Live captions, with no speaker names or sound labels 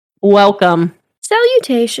Welcome.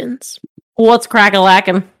 Salutations. What's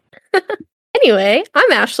crack-a-lackin'? Anyway,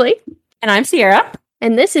 I'm Ashley. And I'm Sierra.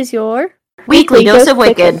 And this is your Weekly Dose of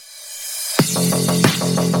Wicked.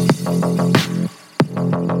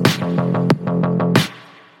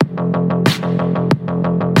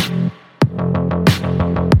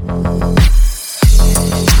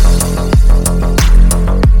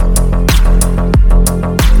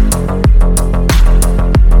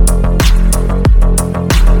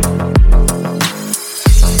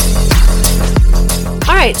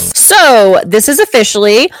 So this is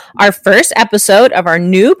officially our first episode of our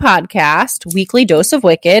new podcast, Weekly Dose of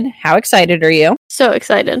Wicked. How excited are you? So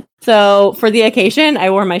excited. So for the occasion, I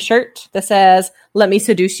wore my shirt that says, "Let me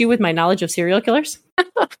seduce you with my knowledge of serial killers."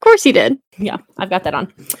 Of course you did. Yeah, I've got that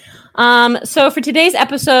on. So for today's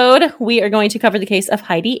episode, we are going to cover the case of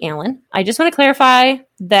Heidi Allen. I just want to clarify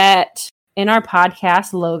that in our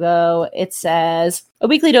podcast logo, it says a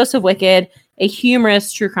weekly dose of wicked, a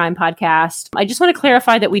humorous true crime podcast. I just want to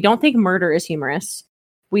clarify that we don't think murder is humorous.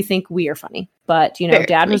 We think we are funny. But, Very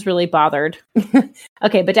Dad funny. was really bothered.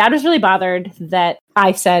 Okay, but Dad was really bothered that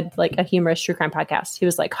I said, like, a humorous true crime podcast. He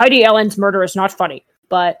was like, Heidi Allen's murder is not funny.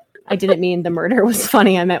 But I didn't mean the murder was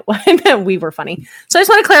funny. I meant we were funny. So I just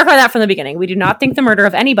want to clarify that from the beginning. We do not think the murder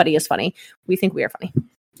of anybody is funny. We think we are funny.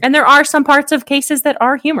 And there are some parts of cases that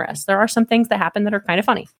are humorous. There are some things that happen that are kind of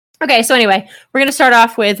funny. Okay, so anyway, we're going to start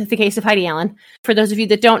off with the case of Heidi Allen. For those of you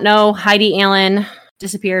that don't know, Heidi Allen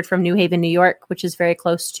disappeared from New Haven, New York, which is very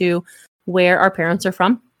close to where our parents are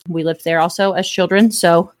from. We lived there also as children,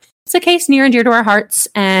 so it's a case near and dear to our hearts,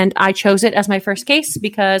 and I chose it as my first case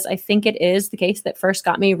because I think it is the case that first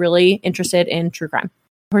got me really interested in true crime.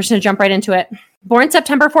 We're just going to jump right into it. Born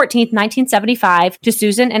September 14th, 1975, to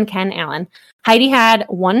Susan and Ken Allen, Heidi had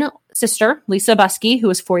one sister, Lisa Buskey, who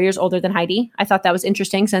was 4 years older than Heidi. I thought that was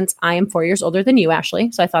interesting since I am 4 years older than you,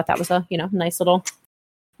 Ashley. So I thought that was a, nice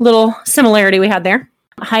little similarity we had there.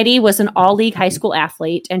 Heidi was an all-league high school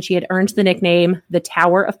athlete, and she had earned the nickname the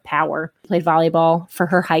Tower of Power. Played volleyball for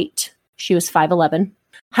her height. She was 5'11".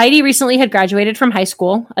 Heidi recently had graduated from high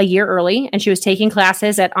school a year early, and she was taking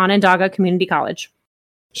classes at Onondaga Community College.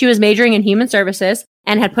 She was majoring in human services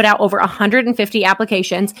and had put out over 150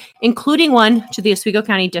 applications, including one to the Oswego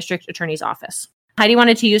County District Attorney's Office. Heidi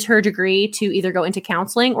wanted to use her degree to either go into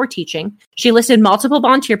counseling or teaching. She listed multiple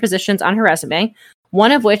volunteer positions on her resume,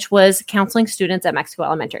 one of which was counseling students at Mexico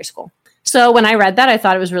Elementary School. So when I read that, I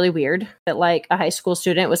thought it was really weird that like a high school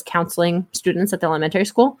student was counseling students at the elementary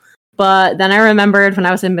school. But then I remembered when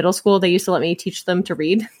I was in middle school, they used to let me teach them to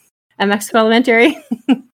read at Mexico Elementary.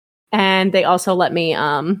 And they also let me,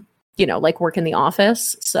 work in the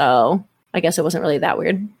office. So I guess it wasn't really that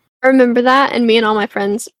weird. I remember that, and me and all my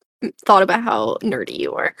friends thought about how nerdy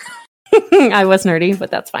you were. I was nerdy, but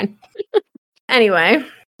that's fine. Anyway,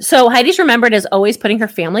 so Heidi's remembered as always putting her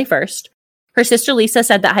family first. Her sister Lisa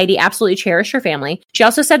said that Heidi absolutely cherished her family. She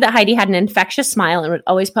also said that Heidi had an infectious smile and would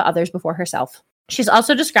always put others before herself. She's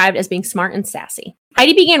also described as being smart and sassy.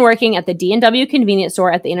 Heidi began working at the D&W convenience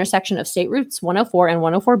store at the intersection of State Routes 104 and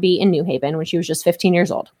 104B in New Haven when she was just 15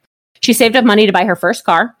 years old. She saved up money to buy her first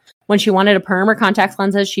car. When she wanted a perm or contact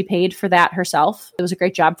lenses, she paid for that herself. It was a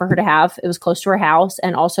great job for her to have. It was close to her house,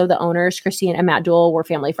 and also the owners, Christine and Matt Duell, were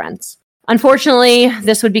family friends. Unfortunately,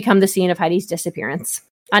 this would become the scene of Heidi's disappearance.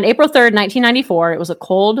 On April 3rd, 1994, it was a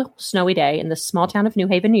cold, snowy day in the small town of New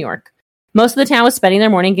Haven, New York. Most of the town was spending their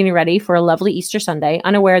morning getting ready for a lovely Easter Sunday,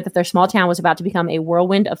 unaware that their small town was about to become a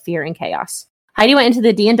whirlwind of fear and chaos. Heidi went into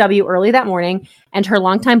the D&W early that morning, and her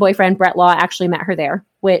longtime boyfriend, Brett Law, actually met her there,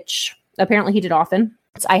 which apparently he did often.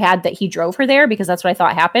 I had that he drove her there because that's what I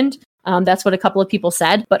thought happened. That's what a couple of people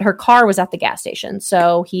said, but her car was at the gas station.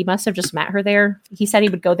 So he must have just met her there. He said he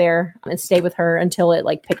would go there and stay with her until it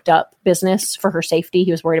picked up business for her safety.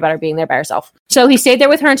 He was worried about her being there by herself. So he stayed there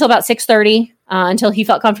with her until about 6:30, until he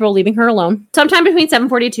felt comfortable leaving her alone. Sometime between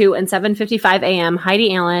 7:42 and 7:55 a.m.,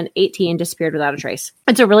 Heidi Allen, 18, disappeared without a trace.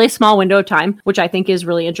 It's a really small window of time, which I think is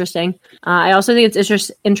really interesting. I also think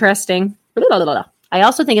it's interesting. I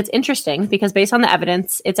also think it's interesting because based on the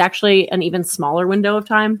evidence, it's actually an even smaller window of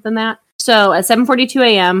time than that. So at 7:42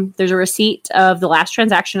 a.m., there's a receipt of the last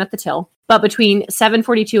transaction at the till. But between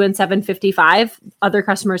 7:42 and 7:55, other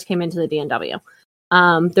customers came into the D&W.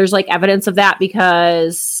 There's evidence of that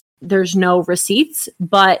because there's no receipts,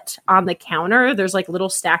 but on the counter, there's like little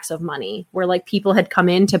stacks of money where like people had come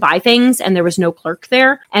in to buy things and there was no clerk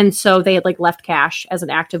there. And so they had like left cash as an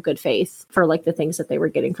act of good faith for like the things that they were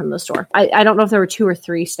getting from the store. I don't know if there were 2 or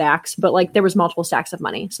 3 stacks, but like there was multiple stacks of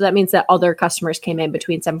money. So that means that other customers came in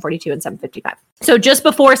between 7:42 and 7:55. So just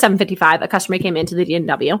before 7:55, a customer came into the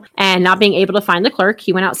D&W and not being able to find the clerk,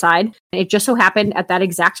 he went outside. It just so happened at that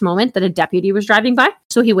exact moment that a deputy was driving by.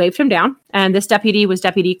 So he waved him down, and this deputy was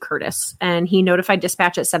Deputy Curtis, and he notified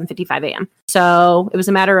dispatch at 7:55 a.m. So it was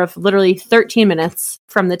a matter of literally 13 minutes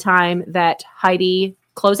from the time that Heidi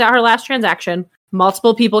closed out her last transaction.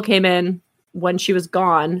 Multiple people came in when she was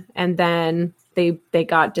gone, and then they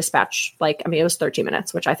got dispatched. Like, I mean, it was 13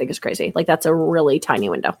 minutes, which I think is crazy. Like, that's a really tiny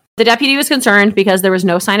window. The deputy was concerned because there was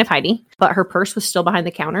no sign of Heidi, but her purse was still behind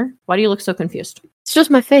the counter. Why do you look so confused? It's just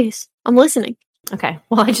my face. I'm listening. Okay.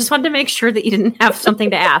 Well, I just wanted to make sure that you didn't have something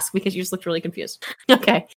to ask because you just looked really confused.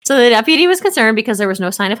 Okay. So the deputy was concerned because there was no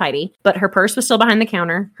sign of Heidi, but her purse was still behind the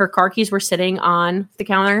counter. Her car keys were sitting on the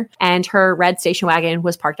counter, and her red station wagon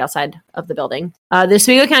was parked outside of the building. The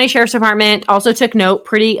Oswego County Sheriff's Department also took note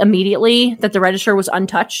pretty immediately that the register was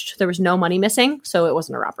untouched. There was no money missing, so it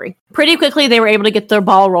wasn't a robbery. Pretty quickly, they were able to get their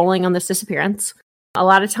ball rolling on this disappearance. A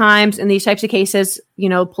lot of times in these types of cases, you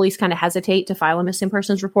know, police kind of hesitate to file a missing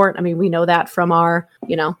persons report. I mean, we know that from our,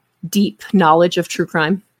 you know, deep knowledge of true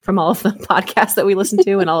crime from all of the podcasts that we listen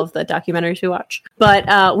to and all of the documentaries we watch.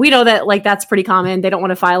 But we know that, like, that's pretty common. They don't want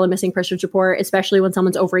to file a missing persons report, especially when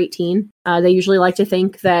someone's over 18. They usually like to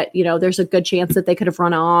think that, you know, there's a good chance that they could have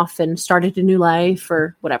run off and started a new life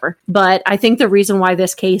or whatever. But I think the reason why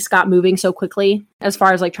this case got moving so quickly, as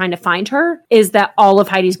far as like trying to find her, is that all of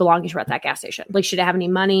Heidi's belongings were at that gas station. Like, she didn't have any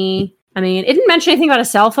money. I mean, it didn't mention anything about a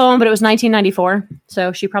cell phone, but it was 1994.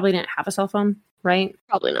 So she probably didn't have a cell phone, right?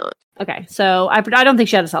 Probably not. Okay, so I don't think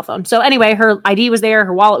she had a cell phone. So anyway, her ID was there,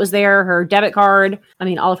 her wallet was there, her debit card, I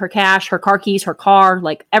mean, all of her cash, her car keys, her car,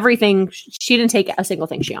 like everything. She didn't take a single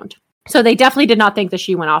thing she owned. So they definitely did not think that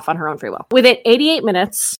she went off on her own free will. Within 88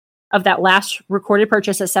 minutes of that last recorded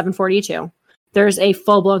purchase at 7:42, there's a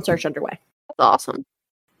full-blown search underway. That's awesome.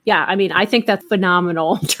 Yeah, I mean, I think that's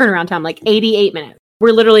phenomenal turnaround time, like 88 minutes.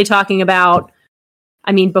 We're literally talking about,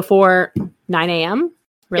 I mean, before 9 a.m.,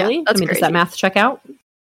 really? Yeah, that's I mean, crazy. does that math check out?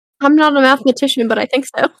 I'm not a mathematician, but I think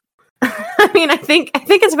so. I mean, I think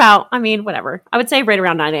it's about, I mean, whatever. I would say right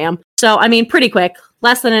around 9 a.m. So, I mean, pretty quick,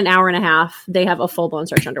 less than an hour and a half, they have a full-blown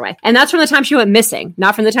search underway. And that's from the time she went missing,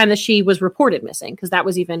 not from the time that she was reported missing, because that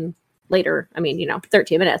was even later. I mean, you know,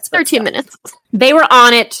 13 minutes. 13 minutes. They were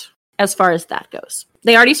on it as far as that goes.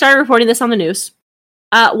 They already started reporting this on the news.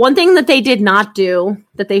 One thing that they did not do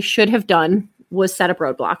that they should have done was set up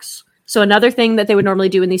roadblocks. So another thing that they would normally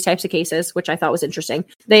do in these types of cases, which I thought was interesting,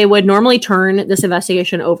 they would normally turn this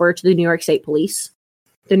investigation over to the New York State Police.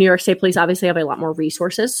 The New York State Police obviously have a lot more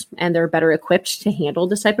resources and they're better equipped to handle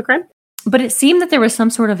this type of crime. But it seemed that there was some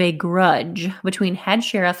sort of a grudge between Head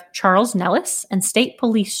Sheriff Charles Nellis and State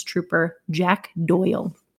Police Trooper Jack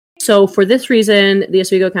Doyle. So for this reason, the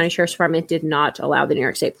Oswego County Sheriff's Department did not allow the New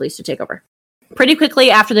York State Police to take over. Pretty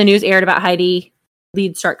quickly after the news aired about Heidi,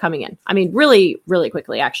 leads start coming in. I mean, really, really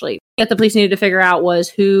quickly, actually. What the police needed to figure out was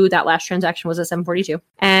who that last transaction was at 7:42.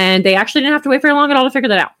 And they actually didn't have to wait very long at all to figure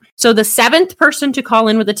that out. So the 7th person to call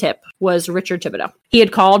in with a tip was Richard Thibodeau. He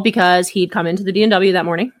had called because he'd come into the D&W that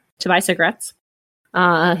morning to buy cigarettes.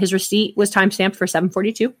 His receipt was timestamped for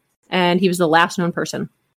 7:42. And he was the last known person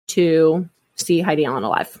to see Heidi Allen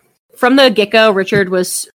alive. From the get-go, Richard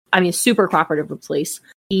was, I mean, super cooperative with police.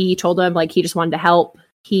 He told them, like, he just wanted to help.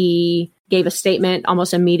 He gave a statement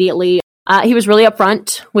almost immediately. He was really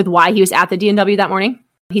upfront with why he was at the D&W that morning.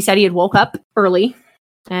 He said he had woke up early.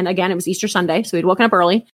 And again, it was Easter Sunday, so he'd woken up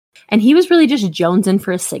early. And he was really just jonesing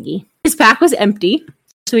for a ciggy. His pack was empty,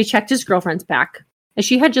 so he checked his girlfriend's pack. And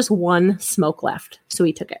she had just one smoke left, so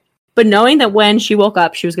he took it. But knowing that when she woke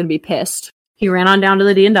up, she was going to be pissed, he ran on down to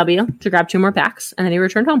the D&W to grab 2 more packs, and then he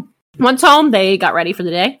returned home. Once home, they got ready for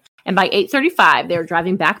the day. And by 8:35, they were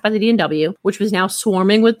driving back by the D&W, which was now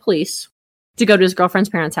swarming with police, to go to his girlfriend's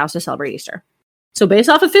parents' house to celebrate Easter. So based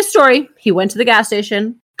off of his story, he went to the gas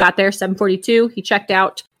station, got there 7:42, he checked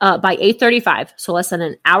out by 8:35. So less than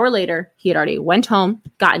an hour later, he had already went home,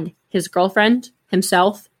 gotten his girlfriend,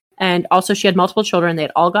 himself, and also she had multiple children. They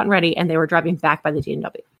had all gotten ready and they were driving back by the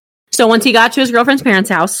D&W. So once he got to his girlfriend's parents'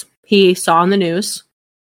 house, he saw on the news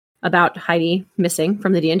about Heidi missing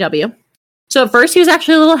from the D&W. So at first he was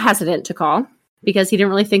actually a little hesitant to call because he didn't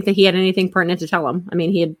really think that he had anything pertinent to tell him. I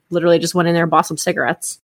mean, he had literally just went in there and bought some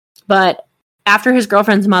cigarettes. But after his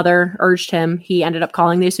girlfriend's mother urged him, he ended up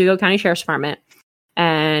calling the Oswego County Sheriff's Department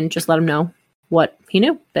and just let him know what he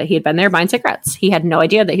knew, that he had been there buying cigarettes. He had no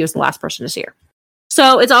idea that he was the last person to see her.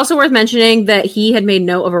 So it's also worth mentioning that he had made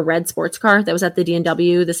note of a red sports car that was at the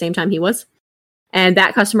D&W the same time he was. And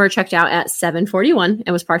that customer checked out at 7:41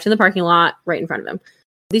 and was parked in the parking lot right in front of him.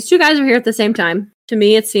 These two guys were here at the same time. To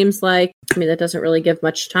me, it seems like, that doesn't really give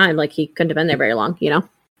much time. Like, he couldn't have been there very long,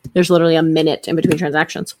 There's literally a minute in between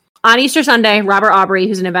transactions. On Easter Sunday, Robert Aubrey,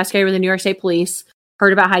 who's an investigator with the New York State Police,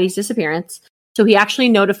 heard about Heidi's disappearance. So he actually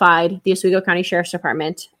notified the Oswego County Sheriff's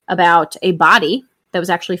Department about a body that was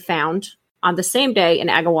actually found on the same day in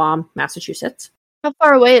Agawam, Massachusetts. How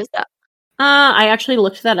far away is that? I actually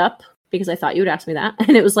looked that up because I thought you would ask me that.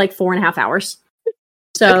 And it was like 4.5 hours.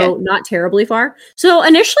 So Not terribly far. So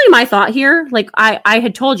initially my thought here, like I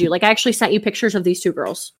had told you, like I actually sent you pictures of these two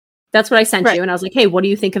girls. That's what I sent you. And I was like, hey, what do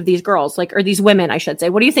you think of these girls? Like, or these women, I should say.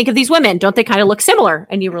 What do you think of these women? Don't they kind of look similar?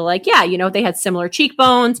 And you were like, yeah, they had similar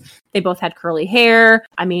cheekbones. They both had curly hair.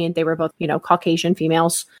 They were both, Caucasian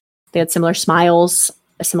females. They had similar smiles,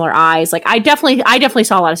 similar eyes. Like I definitely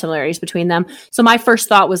saw a lot of similarities between them. So my first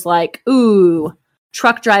thought was like, ooh,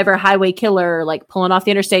 truck driver, highway killer, like pulling off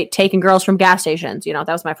the interstate, taking girls from gas stations. That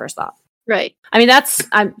was my first thought. Right. That's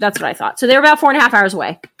what I thought. So they were about 4.5 hours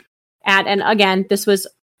away. And again, this was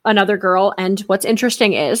another girl. And what's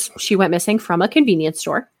interesting is she went missing from a convenience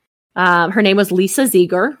store. Her name was Lisa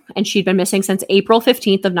Ziegler, and she'd been missing since April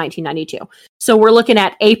 15th of 1992. So we're looking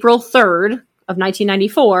at April 3rd of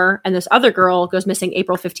 1994, and this other girl goes missing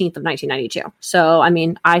April 15th of 1992. So,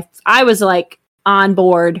 I was like on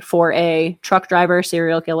board for a truck driver,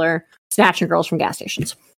 serial killer, snatching girls from gas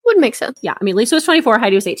stations. Would make sense. Yeah. Lisa was 24,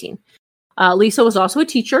 Heidi was 18. Lisa was also a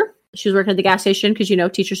teacher. She was working at the gas station because,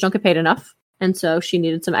 teachers don't get paid enough. And so she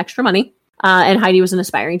needed some extra money. And Heidi was an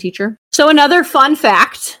aspiring teacher. So another fun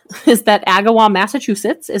fact is that Agawam,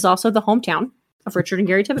 Massachusetts is also the hometown of Richard and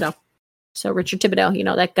Gary Thibodeau. So Richard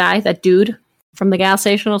Thibodeau, that guy, that dude from the gas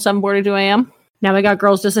station at 7:42 a.m. Now we got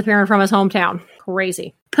girls disappearing from his hometown.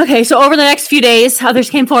 Crazy. Okay, so over the next few days, others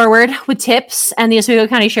came forward with tips, and the Oswego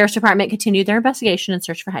County Sheriff's Department continued their investigation and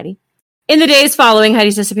search for Heidi. In the days following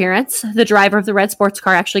Heidi's disappearance, the driver of the red sports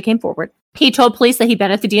car actually came forward. He told police that he'd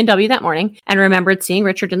been at the D&W that morning and remembered seeing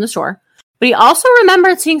Richard in the store. But he also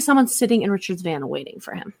remembered seeing someone sitting in Richard's van waiting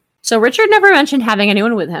for him. So Richard never mentioned having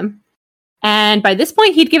anyone with him. And by this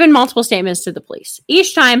point, he'd given multiple statements to the police.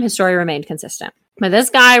 Each time, his story remained consistent. But this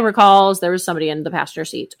guy recalls there was somebody in the passenger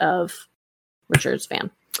seat of Richard's van.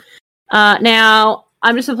 Now,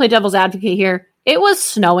 I'm just going to play devil's advocate here. It was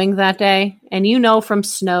snowing that day. And from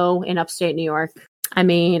snow in upstate New York,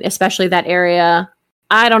 especially that area,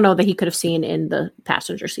 I don't know that he could have seen in the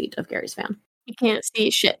passenger seat of Gary's van. You can't see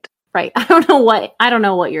shit. Right. I don't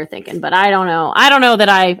know what you're thinking, but I don't know that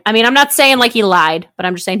I'm not saying like he lied, but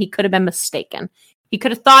I'm just saying he could have been mistaken. He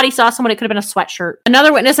could have thought he saw someone. It could have been a sweatshirt.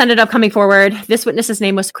 Another witness ended up coming forward. This witness's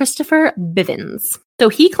name was Christopher Bivens. So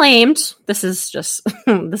he claimed, this is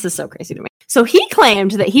so crazy to me. So he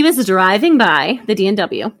claimed that he was driving by the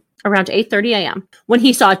D&W around 8:30 a.m. when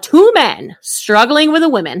he saw two men struggling with a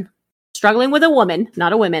woman,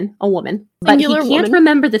 not a woman, a woman. But Singular he can't woman.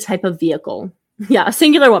 remember the type of vehicle. Yeah, a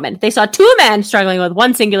singular woman. They saw two men struggling with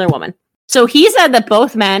one singular woman. So he said that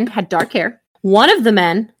both men had dark hair. One of the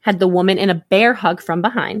men had the woman in a bear hug from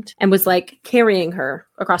behind and was like carrying her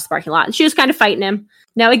across the parking lot. And she was kind of fighting him.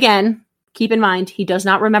 Now, again, keep in mind, he does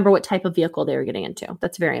not remember what type of vehicle they were getting into.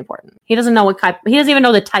 That's very important. He doesn't know he doesn't even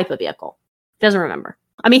know the type of vehicle. He doesn't remember.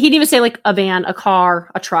 He didn't even say like a van, a car,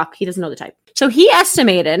 a truck. He doesn't know the type. So he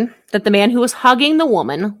estimated that the man who was hugging the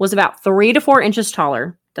woman was about 3 to 4 inches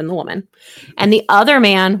taller than the woman. And the other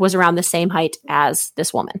man was around the same height as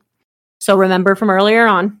this woman. So remember from earlier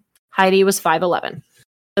on, Heidi was 5'11".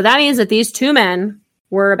 So that means that these two men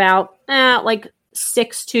were about 6'2",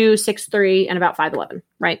 6'3", and about 5'11",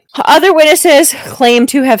 right? Other witnesses claim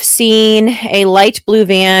to have seen a light blue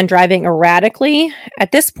van driving erratically.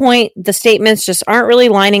 At this point, the statements just aren't really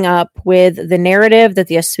lining up with the narrative that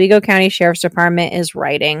the Oswego County Sheriff's Department is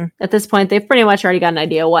writing. At this point, they've pretty much already got an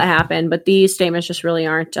idea what happened, but these statements just really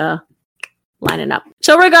aren't lining up.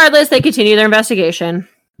 So regardless, they continue their investigation.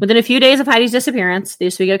 Within a few days of Heidi's disappearance, the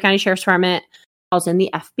Oswego County Sheriff's Department calls in the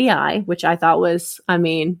FBI, which I thought was,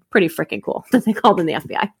 pretty freaking cool that they called in the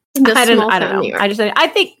FBI. I don't know. I just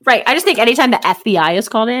think anytime the FBI is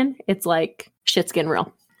called in, it's like shit's getting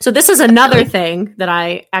real. So this is another thing that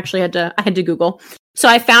I actually had to Google. So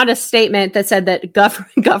I found a statement that said that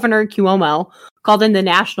Governor Cuomo called in the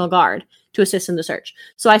National Guard to assist in the search.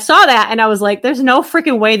 So I saw that and I was like, there's no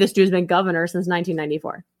freaking way this dude's been governor since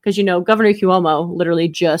 1994. Because, Governor Cuomo literally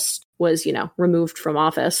just was, removed from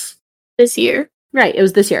office. This year. Right. It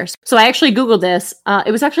was this year. So I actually Googled this.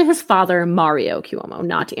 It was actually his father, Mario Cuomo,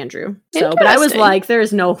 not Andrew. So, but I was like,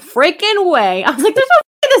 there's no freaking way. I was like, there's no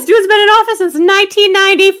way this dude's been in office since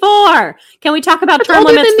 1994. Can we talk about term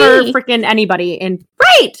limits for freaking anybody? And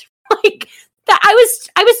right. Like that.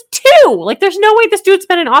 I was 2. Like, there's no way this dude's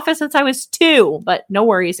been in office since I was 2. But no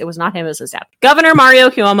worries. It was not him. It was his dad. Governor Mario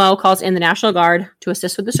Cuomo calls in the National Guard to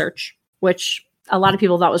assist with the search, which a lot of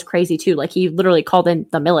people thought was crazy too. Like, he literally called in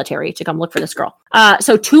the military to come look for this girl.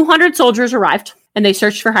 So 200 soldiers arrived and they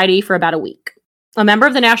searched for Heidi for about a week. A member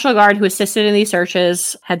of the National Guard who assisted in these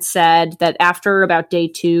searches had said that after about day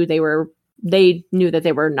 2, they knew that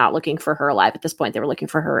they were not looking for her alive at this point. They were looking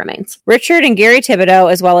for her remains. Richard and Gary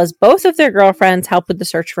Thibodeau, as well as both of their girlfriends, helped with the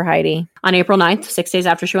search for Heidi. On April 9th, 6 days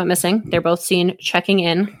after she went missing, they're both seen checking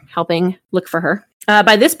in, helping look for her.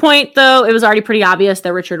 By this point, though, it was already pretty obvious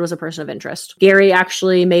that Richard was a person of interest. Gary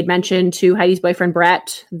actually made mention to Heidi's boyfriend,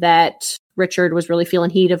 Brett, that Richard was really feeling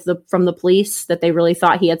heat from the police, that they really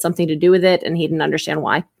thought he had something to do with it, and he didn't understand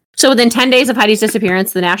why. So within 10 days of Heidi's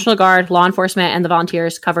disappearance, the National Guard, law enforcement, and the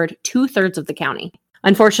volunteers covered 2/3 of the county.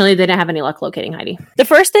 Unfortunately, they didn't have any luck locating Heidi. The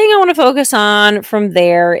first thing I want to focus on from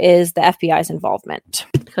there is the FBI's involvement,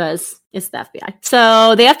 because it's the FBI.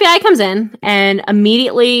 So the FBI comes in and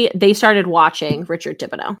immediately they started watching Richard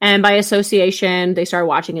Thibodeau. And by association, they started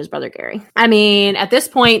watching his brother, Gary. I mean, at this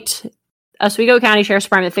point, Oswego County Sheriff's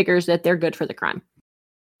Department figures that they're good for the crime.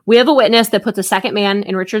 We have a witness that puts a second man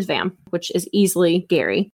in Richard's van, which is easily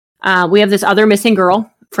Gary. We have this other missing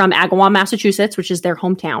girl from Agawam, Massachusetts, which is their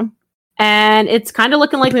hometown. And it's kind of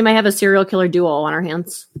looking like we might have a serial killer duo on our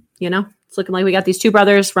hands. You know, it's looking like we got these 2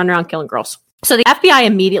 brothers running around killing girls. So the FBI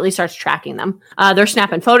immediately starts tracking them. They're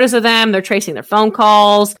snapping photos of them. They're tracing their phone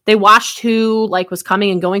calls. They watched who was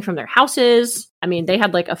coming and going from their houses. I mean, they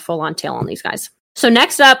had a full-on tail on these guys. So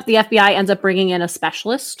next up, the FBI ends up bringing in a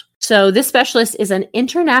specialist. So this specialist is an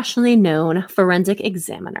internationally known forensic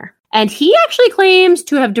examiner. And he actually claims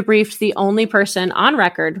to have debriefed the only person on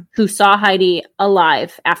record who saw Heidi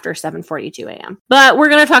alive after 7:42 a.m. But we're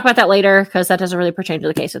going to talk about that later because that doesn't really pertain to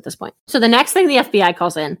the case at this point. So the next thing the FBI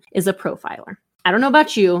calls in is a profiler. I don't know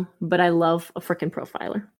about you, but I love a freaking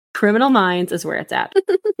profiler. Criminal Minds is where it's at.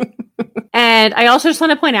 And I also just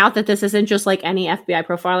want to point out that this isn't just any FBI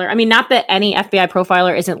profiler. I mean, not that any FBI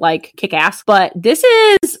profiler isn't kick-ass, but this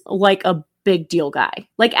is a big deal guy.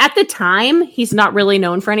 At the time, he's not really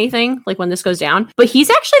known for anything, when this goes down, but he's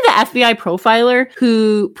actually the FBI profiler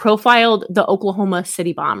who profiled the Oklahoma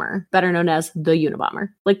City bomber, better known as the Unabomber.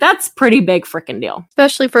 That's pretty big freaking deal.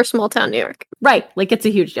 Especially for small town New York. Right. It's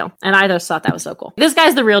a huge deal. And I just thought that was so cool. This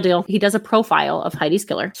guy's the real deal. He does a profile of Heidi's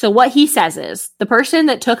killer. So what he says is the person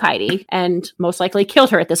that took Heidi and most likely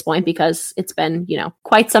killed her at this point, because it's been,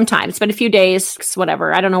 quite some time. It's been a few days,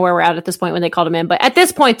 whatever. I don't know where we're at this point when they called him in, but at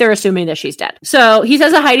this point, they're assuming that she's dead. So he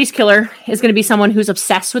says that Heidi's killer is going to be someone who's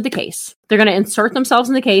obsessed with the case. They're going to insert themselves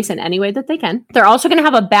in the case in any way that they can. They're also going to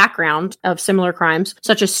have a background of similar crimes,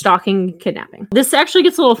 such as stalking and kidnapping. This actually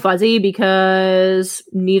gets a little fuzzy because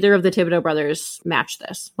neither of the Thibodeau brothers match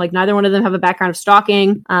this. Neither one of them have a background of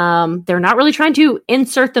stalking. They're not really trying to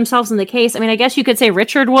insert themselves in the case. I mean, I guess you could say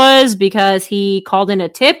Richard was because he called in a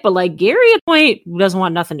tip, but Gary at the point doesn't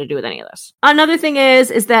want nothing to do with any of this. Another thing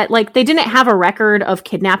is that they didn't have a record of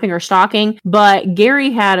kidnapping or stalking, but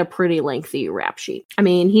Gary had a pretty lengthy rap sheet. I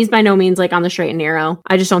mean, he's by no means on the straight and narrow.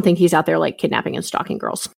 I just don't think he's out there kidnapping and stalking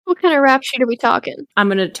girls. What kind of rap sheet are we talking? I'm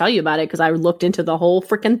going to tell you about it because I looked into the whole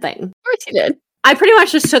freaking thing. Of course you did. I pretty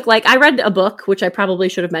much just took I read a book, which I probably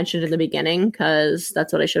should have mentioned in the beginning because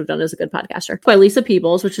that's what I should have done as a good podcaster, by Lisa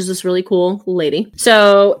Peebles, which is this really cool lady.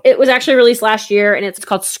 So it was actually released last year and it's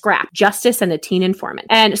called Scrap, Justice and a Teen Informant.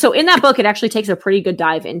 And so in that book, it actually takes a pretty good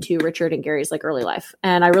dive into Richard and Gary's early life.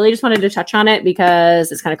 And I really just wanted to touch on it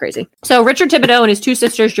because it's kind of crazy. So Richard Thibodeau and his 2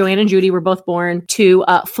 sisters, Joanne and Judy, were both born to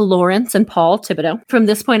Florence and Paul Thibodeau. From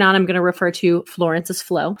this point on, I'm going to refer to Florence as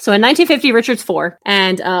Flo. So in 1950, Richard's 4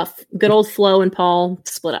 and good old Flo and Paul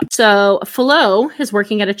split up. So Flo is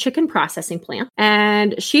working at a chicken processing plant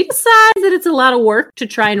and she decides that it's a lot of work to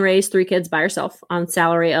try and raise 3 kids by herself on the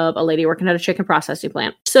salary of a lady working at a chicken processing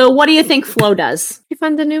plant. So what do you think Flo does? She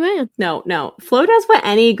finds a new man. No. Flo does what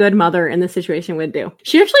any good mother in this situation would do.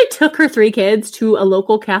 She actually took her 3 kids to a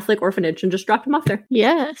local Catholic orphanage and just dropped them off there.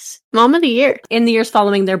 Yes. Mom of the year. In the years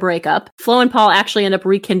following their breakup, Flo and Paul actually end up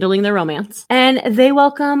rekindling their romance and they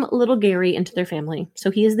welcome little Gary into their family. So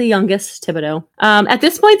he is the youngest Thibodeau. know. At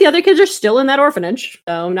this point, the other kids are still in that orphanage.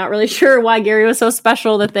 So I'm not really sure why Gary was so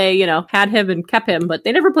special that they, had him and kept him, but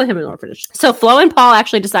they never put him in an orphanage. So Flo and Paul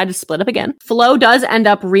actually decided to split up again. Flo does end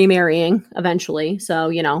up remarrying eventually.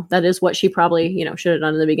 So, that is what she probably, should have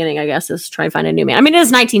done in the beginning, I guess, is try and find a new man. I mean, it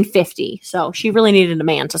is 1950, so she really needed a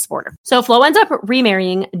man to support her. So Flo ends up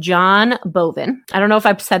remarrying John Bovin. I don't know if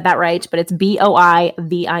I've said that right, but it's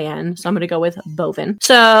Boivin. So I'm going to go with Bovin.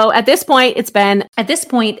 So at this point, it's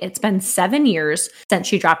been 7 years since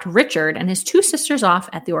she dropped Richard and his two sisters off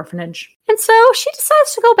at the orphanage. And so she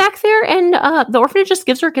decides to go back there, and the orphanage just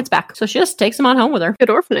gives her kids back. So she just takes them on home with her. Good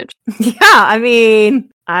orphanage. Yeah, I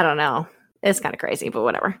mean, I don't know. It's kind of crazy, but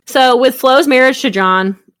whatever. So with Flo's marriage to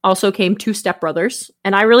John also came two stepbrothers.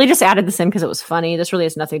 And I really just added this in because it was funny. This really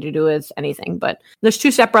has nothing to do with anything, but there's two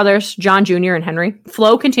stepbrothers, John Jr. and Henry.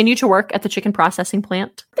 Flo continued to work at the chicken processing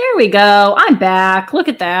plant. There we go. I'm back. Look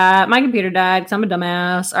at that. My computer died because I'm a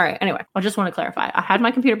dumbass. All right. Anyway, I just want to clarify. I had my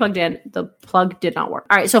computer plugged in. The plug did not work.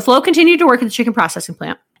 All right. So Flo continued to work at the chicken processing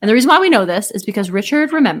plant. And the reason why we know this is because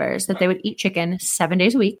Richard remembers that they would eat chicken 7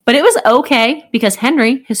 days a week. But it was okay because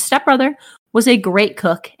Henry, his stepbrother, was a great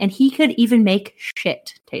cook, and he could even make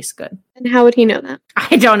shit taste good. And how would he know that?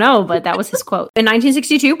 I don't know, but that was his quote. In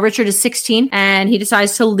 1962, Richard is 16, and he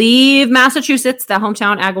decides to leave Massachusetts, the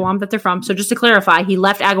hometown Agawam that they're from. So just to clarify, he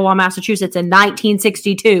left Agawam, Massachusetts in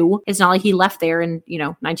 1962. It's not like he left there in,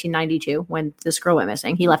 1992 when this girl went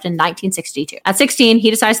missing. He left in 1962. At 16,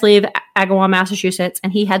 he decides to leave Agawam, Massachusetts,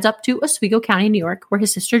 and he heads up to Oswego County, New York, where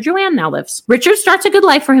his sister Joanne now lives. Richard starts a good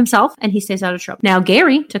life for himself, and he stays out of trouble. Now,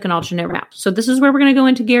 Gary took an alternate route. So this is where we're going to go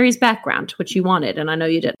into Gary's background, which you wanted, and I know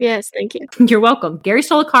you did. Yes, thank you. You're welcome. Gary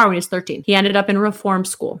stole a car when he was 13. He ended up in reform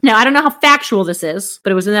school. Now, I don't know how factual this is,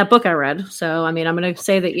 but it was in that book I read. So, I mean, I'm going to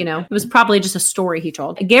say that, it was probably just a story he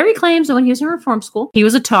told. Gary claims that when he was in reform school, he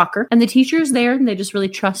was a talker, and the teachers there, and they just really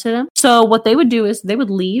trusted him. So what they would do is they would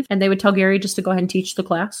leave, and they would tell Gary just to go ahead and teach the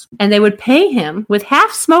class. And they would pay him with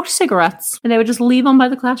half-smoked cigarettes, and they would just leave him by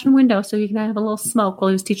the classroom window so he could have a little smoke while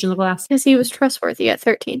he was teaching the class. Because he was trustworthy at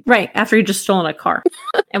 13. Right, after he just stolen a car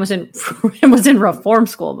and was in reform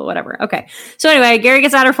school, but whatever. Okay. So anyway, Gary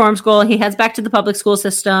gets out of reform school. He heads back to the public school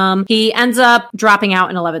system. He ends up dropping out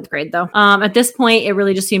in 11th grade, though. At this point, it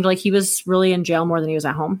really just seemed like he was really in jail more than he was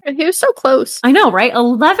at home. And he was so close. I know, right?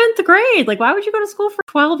 11th grade. Like, why would you go to school for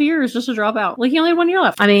 12 years just to drop out? Like, he only had 1 year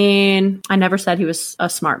left. I mean, I never said he was a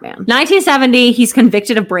smart man. 1970, he's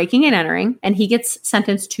convicted of breaking and entering, and he gets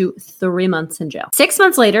sentenced to 3 months in jail. 6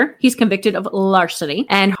 months later, he's convicted of larceny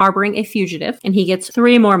and harboring a fugitive, and he gets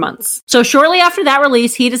 3 more months. So shortly after that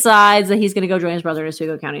release, he decides that he's going to go join his brother in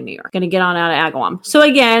Oswego County, New York. Going to get on out of Agawam. So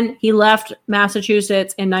again, he left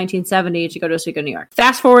Massachusetts in 1970 to go to Oswego, New York.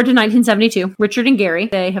 Fast forward to 1972, Richard and Gary,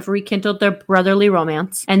 they have rekindled their brotherly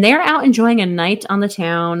romance, and they're out enjoying a night on the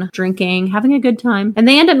town, drinking, having a good time. And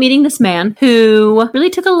they end up meeting this man who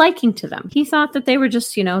really took a liking to them. He thought that they were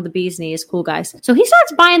just, the bee's knees, cool guys. So he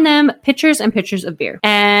starts buying them pitchers and pitchers of beer.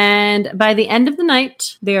 And by the end of the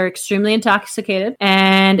night, they are extremely intoxicated,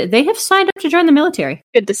 and they have signed up to join the military.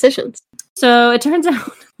 Good decisions. So it turns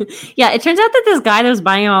out, that this guy that was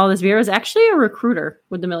buying all this beer was actually a recruiter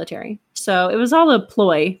with the military. So it was all a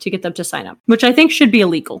ploy to get them to sign up, which I think should be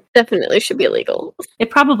illegal. Definitely should be illegal. It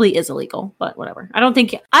probably is illegal, but whatever. I don't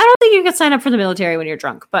think you can sign up for the military when you're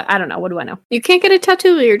drunk, but I don't know. What do I know? You can't get a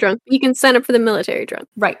tattoo when you're drunk. You can sign up for the military drunk.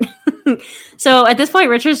 Right. So at this point,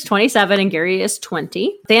 Richard's 27 and Gary is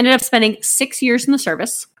 20. They ended up spending 6 years in the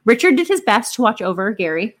service. Richard did his best to watch over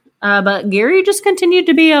Gary. But Gary just continued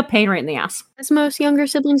to be a pain right in the ass. As most younger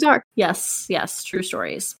siblings are. Yes, true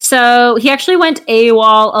stories. So he actually went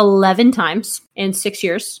AWOL 11 times in 6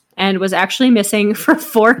 years and was actually missing for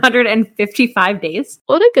 455 days.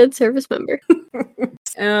 What a good service member.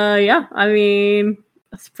 Yeah, I mean,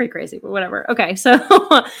 that's pretty crazy, but whatever. Okay, so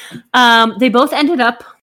they both ended up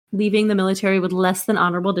leaving the military with less than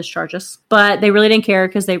honorable discharges, but they really didn't care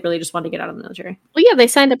because they really just wanted to get out of the military. Well, yeah, they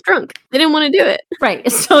signed up drunk. They didn't want to do it.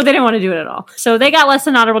 Right. So they didn't want to do it at all. So they got less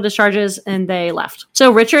than honorable discharges and they left.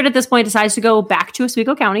 So Richard at this point decides to go back to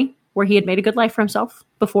Oswego County, where he had made a good life for himself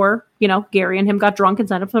before, Gary and him got drunk and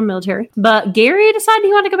signed up for the military. But Gary decided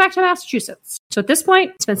he wanted to go back to Massachusetts. So at this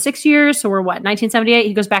point, it's been 6 years. So we're 1978?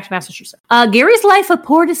 He goes back to Massachusetts. Gary's life of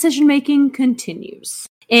poor decision-making continues.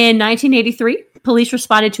 In 1983, police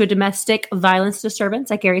responded to a domestic violence disturbance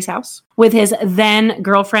at Gary's house with his then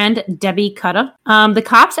girlfriend, Debbie Cutta. The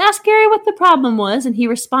cops asked Gary what the problem was, and he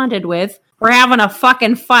responded with, "We're having a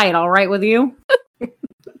fucking fight, all right with you?"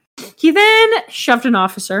 He then shoved an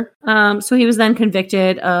officer. So he was then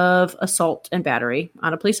convicted of assault and battery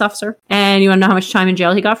on a police officer. And you want to know how much time in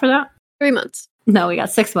jail he got for that? 3 months. No, he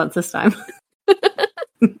got 6 months this time.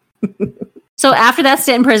 So after that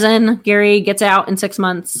stint in prison, Gary gets out in 6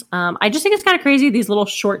 months. I just think it's kind of crazy, these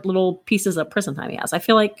short little pieces of prison time he has. I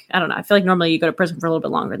feel like normally you go to prison for a little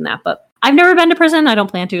bit longer than that, but I've never been to prison. I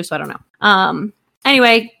don't plan to, so I don't know.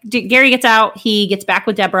 Anyway, Gary gets out. He gets back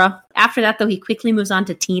with Deborah. After that, though, he quickly moves on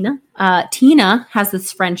to Tina. Tina has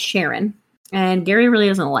this friend, Sharon, and Gary really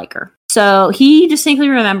doesn't like her. So he distinctly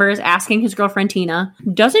remembers asking his girlfriend, Tina,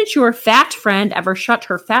 doesn't your fat friend ever shut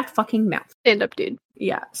her fat fucking mouth? Stand up, dude.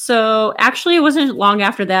 Yeah. So actually, it wasn't long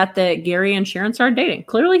after that Gary and Sharon started dating.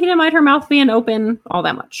 Clearly, he didn't mind her mouth being open all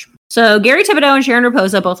that much. So Gary Thibodeau and Sharon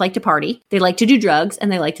Raposa both like to party. They like to do drugs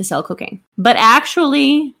and they like to sell cocaine. But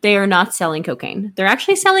actually, they are not selling cocaine. They're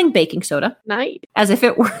actually selling baking soda. Nice. As if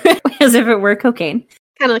it were cocaine.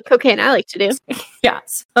 Kind of like cocaine I like to do. Yeah.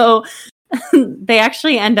 So they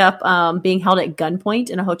actually end up being held at gunpoint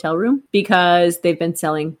in a hotel room because they've been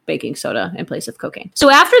selling baking soda in place of cocaine. So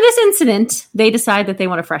after this incident, they decide that they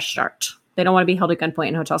want a fresh start. They don't want to be held at gunpoint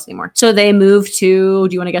in hotels anymore. So they moved to,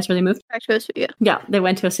 do you want to guess where they moved? Back to Oswego. Yeah, they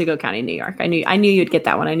went to Oswego County, New York. I knew you'd get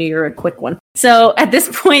that one. I knew you were a quick one. So at this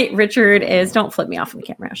point, Richard is, don't flip me off on the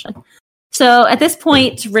camera, Ashley. So at this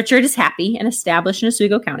point, Richard is happy and established in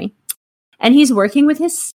Oswego County. And he's working with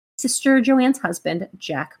his sister Joanne's husband,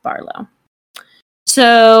 Jack Barlow.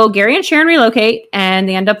 So Gary and Sharon relocate and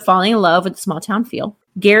they end up falling in love with the small town feel.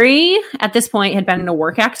 Gary, at this point, had been in a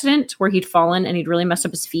work accident where he'd fallen and he'd really messed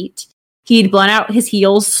up his feet. He'd blown out his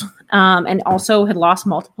heels and also had lost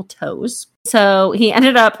multiple toes. So he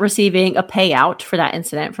ended up receiving a payout for that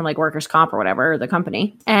incident from like workers' comp or whatever, the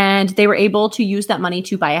company. And they were able to use that money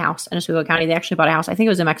to buy a house in Oswego County. They actually bought a house. I think it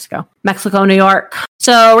was in Mexico, New York.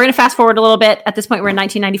 So we're going to fast forward a little bit. At this point, we're in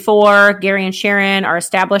 1994. Gary and Sharon are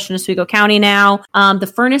established in Oswego County now.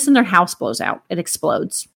 The furnace in their house blows out. It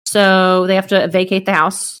explodes. So they have to vacate the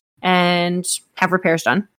house and have repairs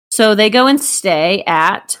done. So they go and stay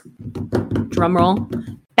at,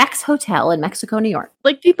 drumroll, Beck's Hotel in Mexico, New York.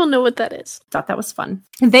 Like, people know what that is. Thought that was fun.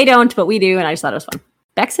 They don't, but we do, and I just thought it was fun.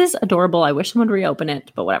 Beck's is adorable. I wish someone would reopen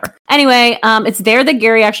it, but whatever. Anyway, it's there that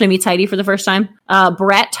Gary actually meets Heidi for the first time.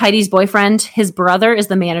 Brett, Heidi's boyfriend, his brother is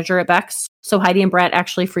the manager at Beck's. So Heidi and Brett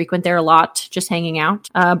actually frequent there a lot, just hanging out.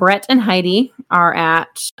 Brett and Heidi are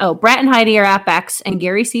at Beck's, and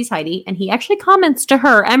Gary sees Heidi, and he actually comments to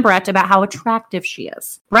her and Brett about how attractive she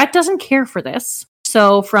is. Brett doesn't care for this.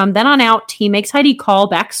 So from then on out, he makes Heidi call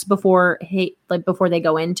Beck's before they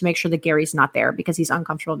go in to make sure that Gary's not there because he's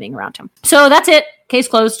uncomfortable being around him. So that's it. Case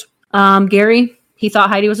closed. Gary, he thought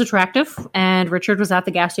Heidi was attractive, and Richard was at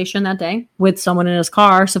the gas station that day with someone in his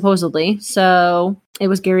car, supposedly. So it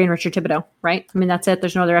was Gary and Richard Thibodeau, right? I mean, that's it.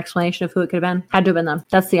 There's no other explanation of who it could have been. Had to have been them.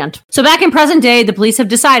 That's the end. So back in present day, the police have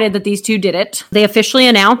decided that these two did it. They officially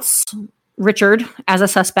announce Richard as a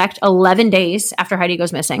suspect 11 days after Heidi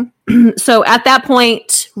goes missing. So at that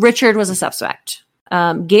point, Richard was a suspect.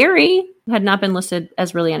 Gary had not been listed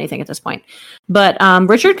as really anything at this point. But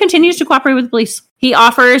Richard continues to cooperate with the police. He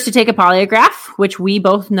offers to take a polygraph, which we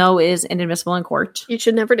both know is inadmissible in court. You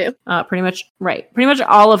should never do. Pretty much, right. Pretty much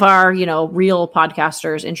all of our, real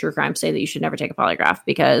podcasters in true crime say that you should never take a polygraph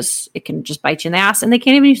because it can just bite you in the ass and they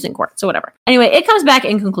can't even use it in court. So whatever. Anyway, it comes back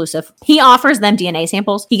inconclusive. He offers them DNA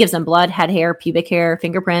samples. He gives them blood, head hair, pubic hair,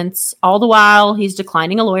 fingerprints. All the while, he's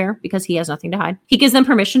declining a lawyer because he has nothing to hide. He gives them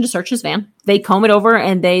permission to search his van. They comb it over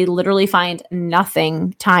and they literally find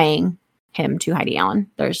nothing tying him to Heidi Allen.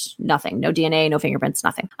 There's nothing. No DNA, no fingerprints,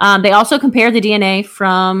 nothing. They also compare the DNA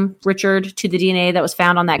from Richard to the DNA that was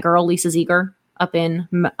found on that girl, Lisa Ziegler, up in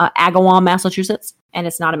Agawam, Massachusetts, and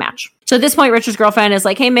it's not a match. So at this point, Richard's girlfriend is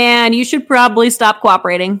like, hey man, you should probably stop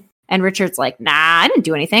cooperating. And Richard's like, nah, I didn't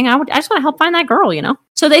do anything. I just want to help find that girl,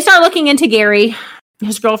 So they start looking into Gary.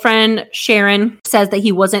 His girlfriend, Sharon, says that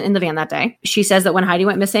he wasn't in the van that day. She says that when Heidi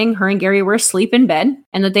went missing, her and Gary were asleep in bed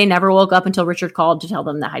and that they never woke up until Richard called to tell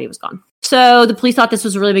them that Heidi was gone. So the police thought this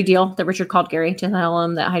was a really big deal that Richard called Gary to tell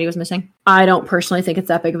him that Heidi was missing. I don't personally think it's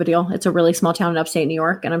that big of a deal. It's a really small town in upstate New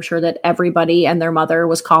York, and I'm sure that everybody and their mother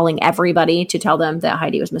was calling everybody to tell them that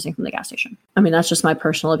Heidi was missing from the gas station. I mean, that's just my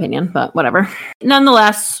personal opinion, but whatever.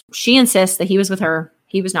 Nonetheless, she insists that he was with her.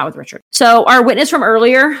 He was not with Richard. So our witness from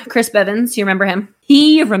earlier, Chris Bevins, you remember him?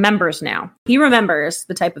 He remembers now. He remembers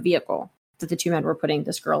the type of vehicle that the two men were putting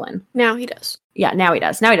this girl in. Now he does. Yeah, now he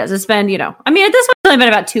does. It's been, at this point, it's only been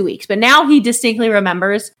about 2 weeks, but now he distinctly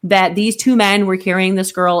remembers that these two men were carrying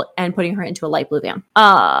this girl and putting her into a light blue van.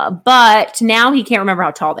 But now he can't remember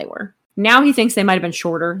how tall they were. Now he thinks they might have been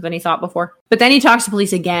shorter than he thought before. But then he talks to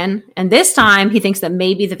police again, and this time he thinks that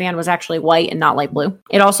maybe the van was actually white and not light blue.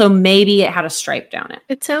 It also, maybe it had a stripe down it.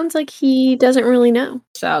 It sounds like he doesn't really know.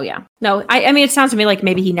 So, yeah. No, I mean, it sounds to me like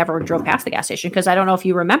maybe he never drove past the gas station, because I don't know if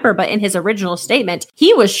you remember, but in his original statement,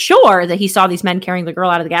 he was sure that he saw these men carrying the girl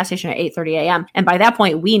out of the gas station at 8:30 a.m. And by that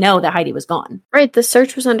point, we know that Heidi was gone. Right, the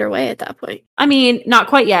search was underway at that point. I mean, not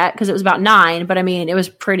quite yet, because it was about 9, but I mean, it was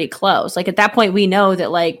pretty close. Like, at that point, we know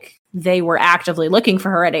that, like, they were actively looking for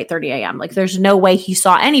her at 8:30 a.m. Like, there's no way he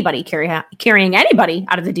saw anybody carrying anybody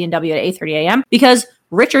out of the D&W at 8:30 a.m. because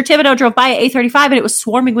Richard Thibodeau drove by at 8:35 and it was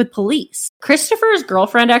swarming with police. Christopher's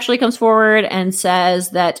girlfriend actually comes forward and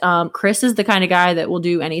says that Chris is the kind of guy that will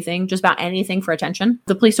do anything, just about anything for attention.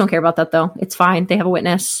 The police don't care about that, though. It's fine. They have a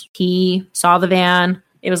witness. He saw the van.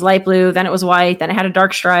 It was light blue, then it was white, then it had a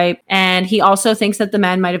dark stripe. And he also thinks that the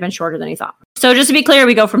men might have been shorter than he thought. So just to be clear,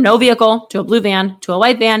 we go from no vehicle to a blue van to a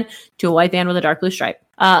white van to a white van with a dark blue stripe.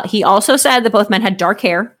 He also said that both men had dark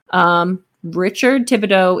hair. Richard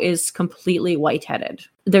Thibodeau is completely white-headed.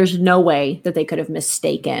 There's no way that they could have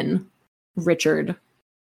mistaken Richard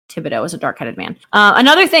Thibodeau as a dark-headed man.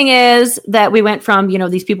 Another thing is that we went from,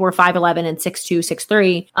 these people were 5'11" and 6'2",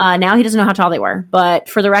 6'3". Now he doesn't know how tall they were. But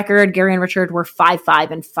for the record, Gary and Richard were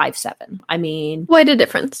 5'5" and 5'7". I mean... Quite a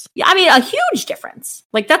difference. Yeah, I mean, a huge difference.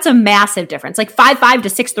 Like, that's a massive difference. Like, 5'5" to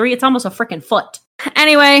 6'3", it's almost a freaking foot.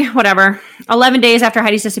 Anyway, whatever. 11 days after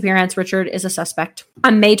Heidi's disappearance, Richard is a suspect.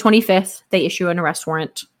 On May 25th, they issue an arrest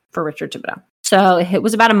warrant for Richard Thibodeau. So it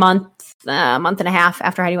was about a month and a half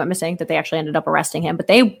after Heidi went missing that they actually ended up arresting him. But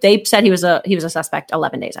they said he was a suspect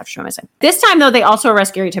 11 days after she went missing. This time, though, they also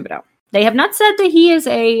arrest Gary Thibodeau. They have not said that he is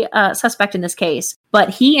a suspect in this case, but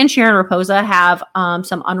he and Sharon Raposa have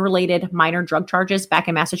some unrelated minor drug charges back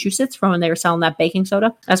in Massachusetts from when they were selling that baking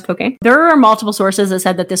soda as cocaine. There are multiple sources that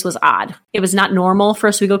said that this was odd. It was not normal for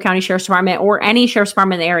Oswego County Sheriff's Department or any Sheriff's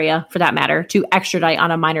Department in the area, for that matter, to extradite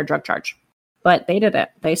on a minor drug charge. But they did it.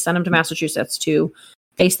 They sent him to Massachusetts to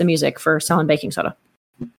face the music for selling baking soda.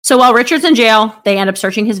 So while Richard's in jail, they end up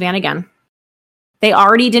searching his van again. They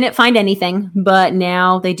already didn't find anything, but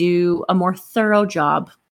now they do a more thorough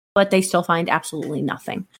job, but they still find absolutely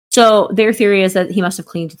nothing. So their theory is that he must have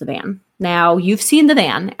cleaned the van. Now, you've seen the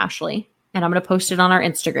van, Ashley, and I'm going to post it on our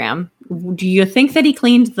Instagram. Do you think that he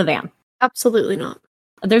cleaned the van? Absolutely not.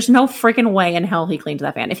 There's no freaking way in hell he cleaned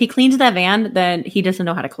that van. If he cleaned that van, then he doesn't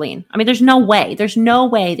know how to clean. I mean, there's no way. There's no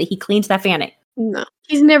way that he cleaned that van. No.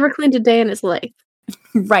 He's never cleaned a day in his life.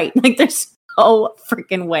 Right. Like, there's no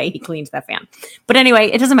freaking way he cleaned that van. But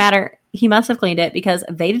anyway, it doesn't matter. He must have cleaned it because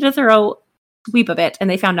they did a thorough sweep of it and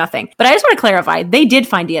they found nothing. But I just want to clarify, they did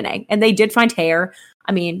find DNA and they did find hair.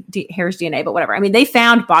 I mean, hair's DNA, but whatever. I mean, they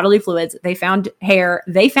found bodily fluids. They found hair.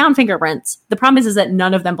 They found fingerprints. The problem is that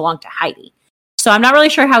none of them belonged to Heidi. So I'm not really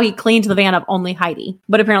sure how he cleaned the van of only Heidi,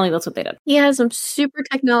 but apparently that's what they did. He has some super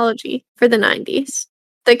technology for the 90s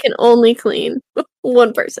that can only clean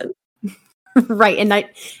one person. Right, in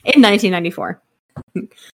 1994.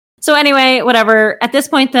 So anyway, whatever. At this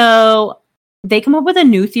point, though, they come up with a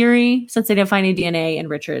new theory since they didn't find any DNA in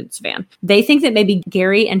Richard's van. They think that maybe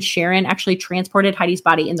Gary and Sharon actually transported Heidi's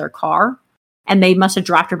body in their car, and they must have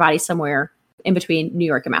dropped her body somewhere in between New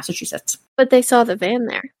York and Massachusetts. But they saw the van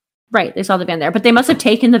there. Right, they saw the van there. But they must have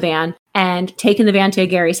taken the van to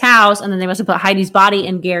Gary's house, and then they must have put Heidi's body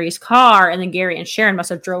in Gary's car, and then Gary and Sharon must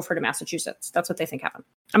have drove her to Massachusetts. That's what they think happened.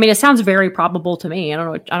 I mean, it sounds very probable to me. I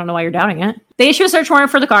don't know why you're doubting it. They issue a search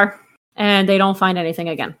warrant for the car, and they don't find anything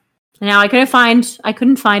again. Now, I couldn't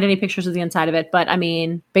find any pictures of the inside of it, but I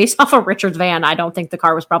mean, based off of Richard's van, I don't think the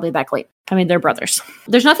car was probably that clean. I mean, they're brothers.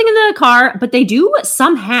 There's nothing in the car, but they do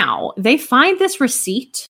somehow, they find this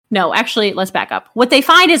receipt. No, actually, let's back up. What they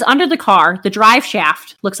find is under the car, the drive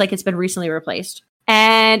shaft looks like it's been recently replaced.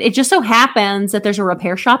 And it just so happens that there's a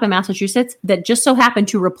repair shop in Massachusetts that just so happened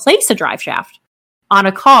to replace a drive shaft on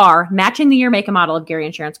a car matching the year, make, and model of Gary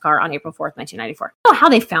and Sharon's car on April 4th, 1994. I don't know how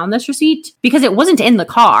they found this receipt because it wasn't in the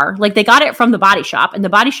car. Like, they got it from the body shop, and the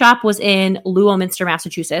body shop was in Leominster,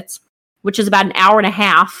 Massachusetts, which is about an hour and a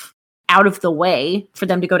half out of the way for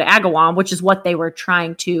them to go to Agawam, which is what they were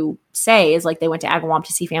trying to say is like they went to Agawam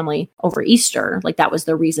to see family over Easter. Like, that was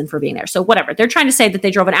the reason for being there. So whatever. They're trying to say that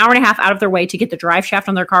they drove an hour and a half out of their way to get the drive shaft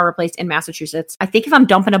on their car replaced in Massachusetts. I think if I'm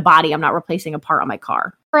dumping a body, I'm not replacing a part on my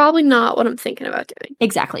car. Probably not what I'm thinking about doing.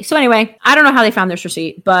 Exactly. So anyway, I don't know how they found this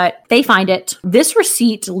receipt, but they find it. This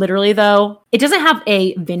receipt, literally though, it doesn't have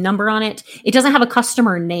a VIN number on it. It doesn't have a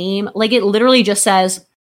customer name. Like, it literally just says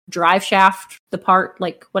drive shaft, the part,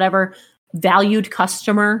 like whatever, valued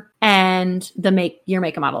customer, and the year,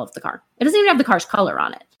 make, and model of the car. It doesn't even have the car's color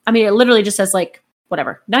on it. I mean, it literally just says like,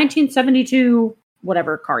 whatever, 1972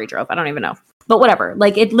 whatever car he drove. I don't even know. But whatever.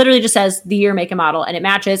 Like, it literally just says the year, make, and model, and it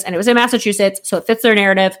matches. And it was in Massachusetts, so it fits their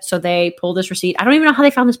narrative. So they pulled this receipt. I don't even know how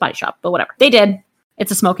they found this body shop, but whatever. They did.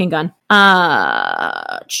 It's a smoking gun.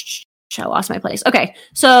 I lost my place. Okay.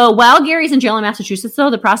 So while Gary's in jail in Massachusetts, though,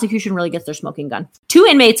 the prosecution really gets their smoking gun. 2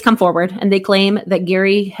 inmates come forward, and they claim that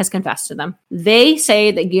Gary has confessed to them. They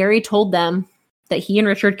say that Gary told them that he and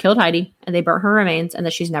Richard killed Heidi, and they burnt her remains, and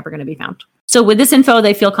that she's never going to be found. So with this info,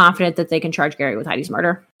 they feel confident that they can charge Gary with Heidi's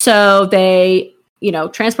murder. So they,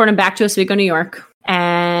 transport him back to Oswego, New York.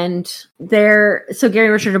 And so Gary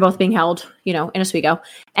and Richard are both being held, in Oswego.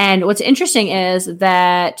 And what's interesting is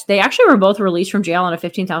that they actually were both released from jail on a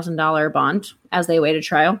 $15,000 bond as they awaited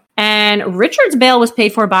trial. And Richard's bail was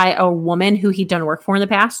paid for by a woman who he'd done work for in the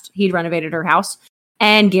past. He'd renovated her house.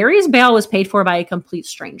 And Gary's bail was paid for by a complete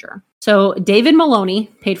stranger. So David Maloney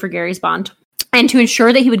paid for Gary's bond. And to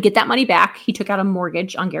ensure that he would get that money back, he took out a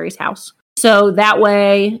mortgage on Gary's house. So that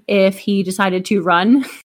way, if he decided to run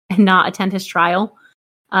and not attend his trial,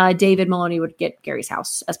 David Maloney would get Gary's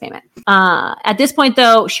house as payment. At this point,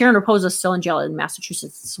 though, Sharon Raposa is still in jail in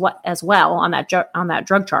Massachusetts as well on that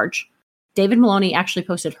drug charge. David Maloney actually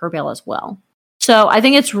posted her bail as well. So I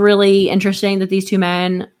think it's really interesting that these 2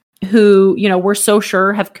 men who, we're so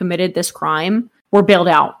sure have committed this crime were bailed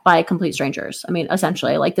out by complete strangers. I mean,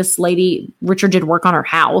 essentially, like, this lady, Richard did work on her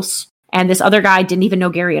house, and this other guy didn't even know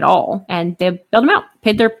Gary at all. And they bailed him out,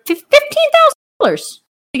 paid their $15,000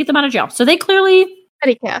 to get them out of jail. So they clearly...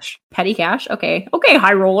 Petty cash. Petty cash? Okay,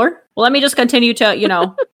 high roller. Well, let me just continue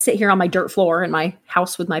to, sit here on my dirt floor in my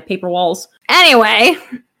house with my paper walls. Anyway,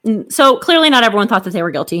 so clearly not everyone thought that they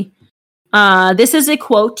were guilty. This is a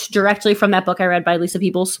quote directly from that book I read by Lisa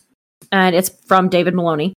Peebles. And it's from David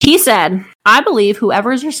Maloney. He said, "I believe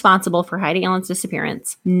whoever is responsible for Heidi Allen's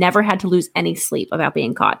disappearance never had to lose any sleep about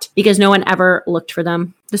being caught because no one ever looked for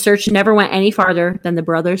them. The search never went any farther than the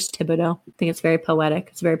brothers Thibodeau." I think it's very poetic.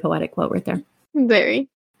 It's a very poetic quote right there. Very.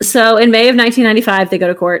 So in May of 1995, they go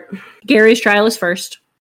to court. Gary's trial is first.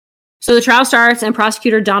 So the trial starts, and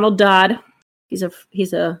prosecutor Donald Dodd, he's a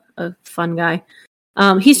fun guy.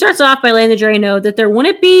 He starts off by letting the jury know that there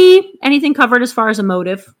wouldn't be anything covered as far as a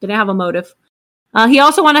motive. They didn't have a motive. He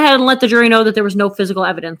also went ahead and let the jury know that there was no physical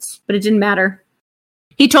evidence, but it didn't matter.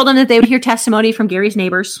 He told them that they would hear testimony from Gary's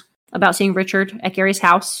neighbors about seeing Richard at Gary's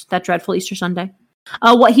house that dreadful Easter Sunday.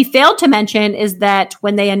 What he failed to mention is that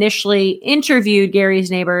when they initially interviewed Gary's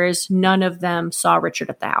neighbors, none of them saw Richard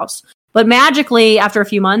at the house. But magically, after a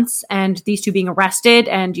few months, and these 2 being arrested,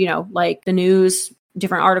 and, like the news,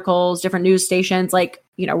 different articles, different news stations,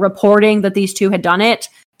 reporting that these 2 had done it,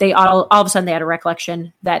 they all of a sudden they had a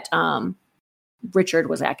recollection that Richard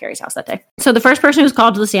was at Gary's house that day. So the first person who was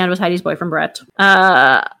called to the stand was Heidi's boyfriend, Brett.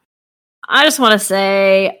 I just want to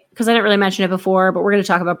say, because I didn't really mention it before, but we're going to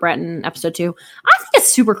talk about Brett in episode 2. I think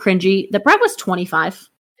it's super cringy that Brett was 25.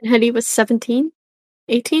 And Heidi was 17?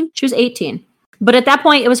 18? She was 18. But at that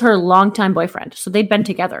point, it was her longtime boyfriend. So they'd been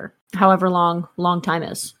together however long time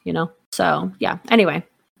is, So, yeah. Anyway,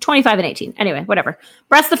 25 and 18. Anyway, whatever.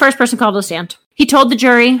 Brett's the first person called to the stand. He told the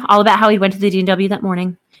jury all about how he went to the D&W that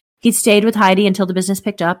morning. He'd stayed with Heidi until the business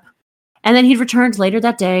picked up. And then he'd returned later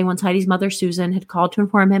that day once Heidi's mother, Susan, had called to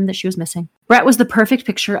inform him that she was missing. Brett was the perfect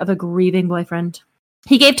picture of a grieving boyfriend.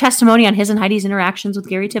 He gave testimony on his and Heidi's interactions with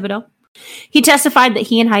Gary Thibodeau. He testified that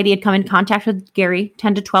he and Heidi had come in contact with Gary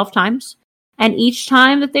 10 to 12 times, and each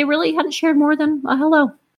time that they really hadn't shared more than a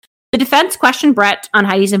hello. The defense questioned Brett on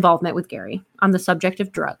Heidi's involvement with Gary on the subject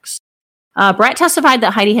of drugs. Brett testified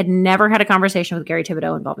that Heidi had never had a conversation with Gary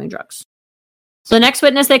Thibodeau involving drugs. So the next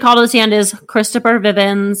witness they call to the stand is Christopher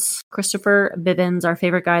Bivens. Christopher Bivens, our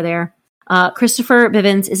favorite guy there. Christopher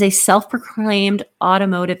Bivens is a self-proclaimed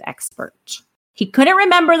automotive expert. He couldn't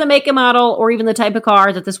remember the make and model or even the type of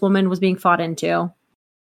car that this woman was being fought into,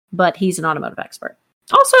 but he's an automotive expert.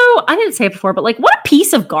 Also, I didn't say it before, but what a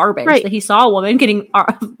piece of garbage that he saw a woman getting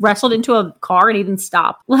wrestled into a car and he didn't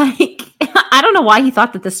stop. I don't know why he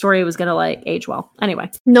thought that this story was going to age well. Anyway.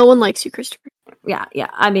 No one likes you, Christopher. Yeah.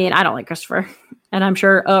 I mean, I don't like Christopher. And I'm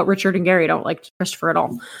sure Richard and Gary don't like Christopher at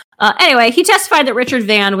all. Anyway, he testified that Richard's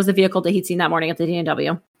van was the vehicle that he'd seen that morning at the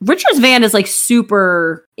D&W. Richard's van is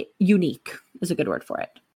super unique, is a good word for it.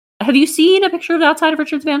 Have you seen a picture of the outside of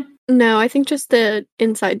Richard's van? No, I think just the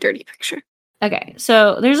inside dirty picture. Okay,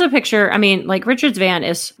 so there's a picture. I mean, Richard's van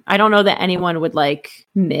is, I don't know that anyone would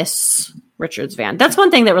miss Richard's van. That's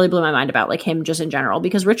one thing that really blew my mind about him just in general,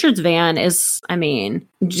 because Richard's van is, I mean,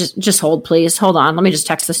 just hold, please. Hold on. Let me just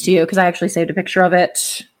text this to you because I actually saved a picture of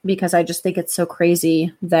it because I just think it's so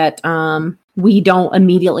crazy that we don't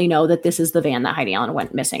immediately know that this is the van that Heidi Allen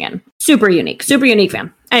went missing in. Super unique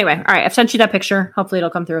van. Anyway, all right, I've sent you that picture. Hopefully it'll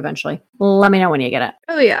come through eventually. Let me know when you get it.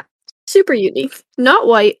 Oh, yeah. Super unique. Not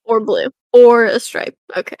white or blue or a stripe.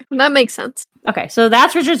 Okay, that makes sense. Okay, so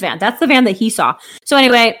that's Richard's van. That's the van that he saw. So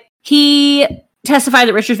anyway, he testified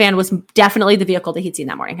that Richard's van was definitely the vehicle that he'd seen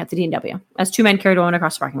that morning at the D&W as two men carried a woman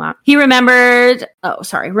across the parking lot. He remember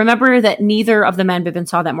that neither of the men Bivens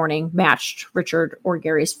saw that morning matched Richard or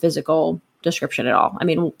Gary's physical description at all. I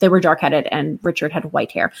mean, they were dark-headed and Richard had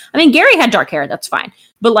white hair. I mean, Gary had dark hair, that's fine.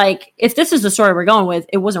 But like, if this is the story we're going with,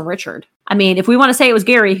 it wasn't Richard. I mean, if we want to say it was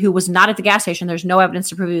Gary, who was not at the gas station, there's no evidence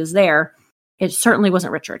to prove he was there. It certainly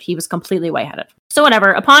wasn't Richard. He was completely white-headed. So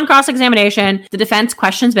whatever, upon cross-examination, the defense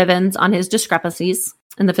questions Bivens on his discrepancies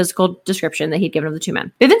in the physical description that he'd given of the two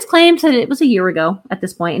men. Bivens claims that it was a year ago at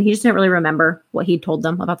this point, and he just didn't really remember what he'd told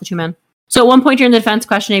them about the two men. So at one point during the defense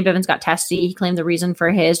questioning, Bivens got testy. He claimed the reason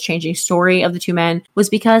for his changing story of the two men was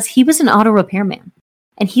because he was an auto repairman,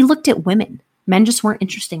 and he looked at women. Men just weren't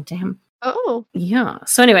interesting to him. Oh. Yeah.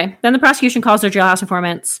 So anyway, then the prosecution calls their jailhouse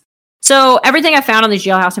informants. So everything I found on these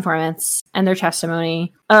jailhouse informants and their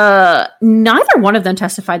testimony, neither one of them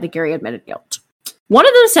testified that Gary admitted guilt. One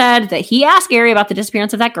of them said that he asked Gary about the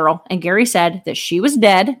disappearance of that girl, and Gary said that she was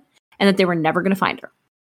dead and that they were never going to find her.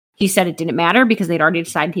 He said it didn't matter because they'd already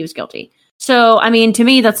decided he was guilty. So, I mean, to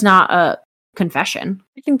me, that's not a confession.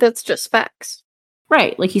 I think that's just facts.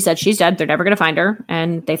 Right. Like he said, she's dead. They're never going to find her,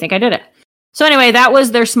 and they think I did it. So anyway, that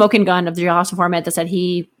was their smoking gun of the jailhouse informant that said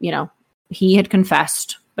he had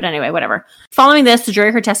confessed. But anyway, whatever. Following this, the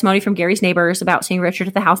jury heard testimony from Gary's neighbors about seeing Richard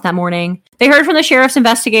at the house that morning. They heard from the sheriff's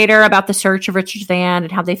investigator about the search of Richard's van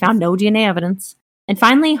and how they found no DNA evidence. And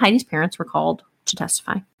finally, Heidi's parents were called to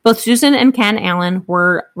testify. Both Susan and Ken Allen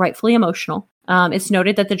were rightfully emotional. It's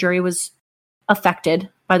noted that the jury was affected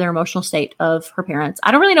by their emotional state of her parents.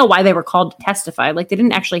 I don't really know why they were called to testify. Like, they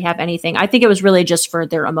didn't actually have anything. I think it was really just for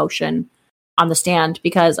their emotion on the stand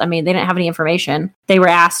because, I mean, they didn't have any information. They were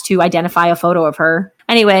asked to identify a photo of her.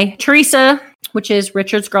 Anyway, Teresa, which is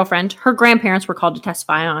Richard's girlfriend, her grandparents were called to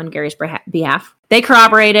testify on Gary's behalf. They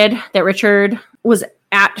corroborated that Richard was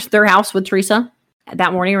at their house with Teresa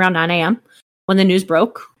that morning around 9 a.m. when the news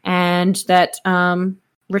broke, and that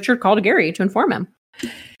Richard called Gary to inform him.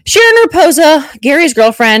 Sharon Raposa, Gary's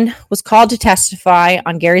girlfriend, was called to testify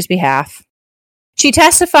on Gary's behalf. She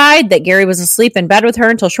testified that Gary was asleep in bed with her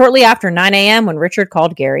until shortly after 9 a.m. when Richard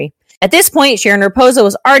called Gary. At this point, Sharon Raposa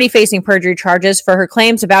was already facing perjury charges for her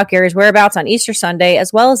claims about Gary's whereabouts on Easter Sunday,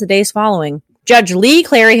 as well as the days following. Judge Lee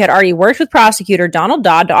Clary had already worked with prosecutor Donald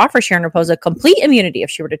Dodd to offer Sharon Raposa complete immunity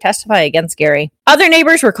if she were to testify against Gary. Other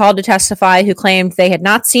neighbors were called to testify who claimed they had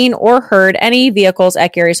not seen or heard any vehicles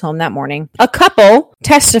at Gary's home that morning. A couple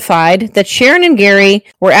testified that Sharon and Gary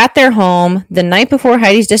were at their home the night before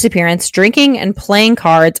Heidi's disappearance, drinking and playing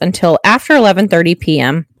cards until after 11:30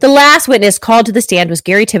 p.m. The last witness called to the stand was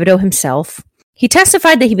Gary Thibodeau himself. He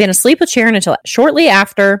testified that he'd been asleep with Sharon until shortly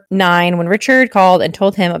after 9 when Richard called and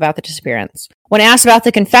told him about the disappearance. When asked about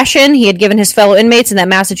the confession he had given his fellow inmates in that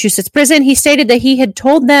Massachusetts prison, he stated that he had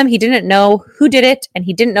told them he didn't know who did it and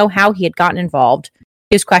he didn't know how he had gotten involved.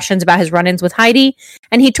 He was questioned about his run-ins with Heidi,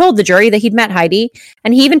 and he told the jury that he'd met Heidi,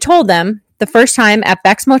 and he even told them the first time at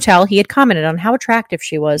Beck's Motel, he had commented on how attractive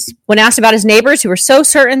she was. When asked about his neighbors who were so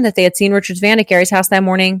certain that they had seen Richard's van at Gary's house that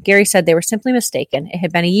morning, Gary said they were simply mistaken. It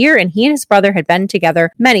had been a year and he and his brother had been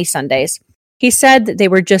together many Sundays. He said that they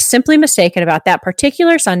were just simply mistaken about that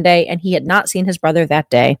particular Sunday and he had not seen his brother that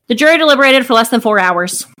day. The jury deliberated for less than 4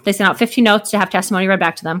 hours. They sent out 15 notes to have testimony read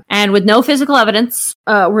back to them. And with no physical evidence,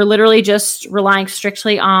 we're literally just relying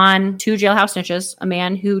strictly on 2 jailhouse snitches, a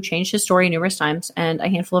man who changed his story numerous times, and a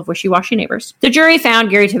handful of wishy-washy neighbors. The jury found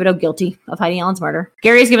Gary Thibodeau guilty of Heidi Allen's murder.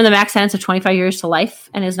 Gary is given the max sentence of 25 years to life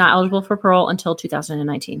and is not eligible for parole until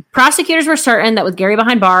 2019. Prosecutors were certain that with Gary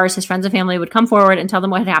behind bars, his friends and family would come forward and tell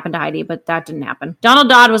them what had happened to Heidi, but that didn't happen. Donald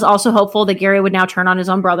Dodd was also hopeful that Gary would now turn on his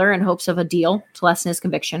own brother in hopes of a deal to lessen his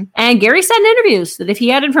conviction. And Gary said in interviews that if he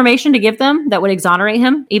had information to give them that would exonerate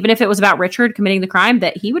him, even if it was about Richard committing the crime,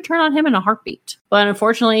 that he would turn on him in a heartbeat. But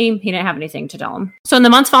unfortunately, he didn't have anything to tell him. So in the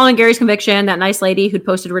months following Gary's conviction, that nice lady who'd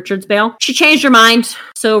posted Richard's bail, she changed her mind.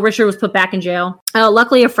 So Richard was put back in jail.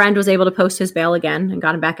 Luckily, a friend was able to post his bail again and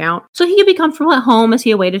got him back out. So he could be comfortable at home as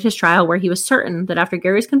he awaited his trial, where he was certain that after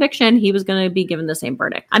Gary's conviction, he was going to be given the same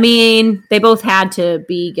verdict. I mean, they both had to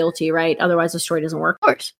be guilty, right? Otherwise, the story doesn't work. Of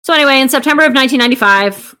course. So anyway, in September of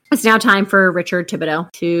 1995, it's now time for Richard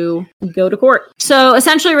Thibodeau to go to court. So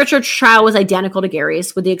essentially, Richard's trial was identical to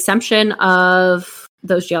Gary's, with the exception of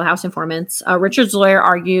those jailhouse informants. Richard's lawyer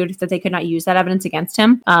argued that they could not use that evidence against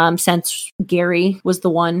him, since Gary was the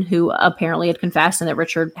one who apparently had confessed, and that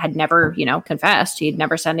Richard had never, confessed. He had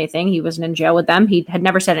never said anything. He wasn't in jail with them. He had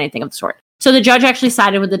never said anything of the sort. So the judge actually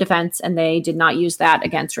sided with the defense and they did not use that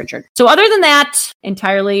against Richard. So other than that,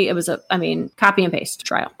 entirely, it was copy and paste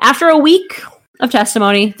trial. After a week of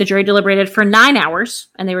testimony, the jury deliberated for 9 hours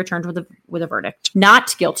and they returned with a verdict.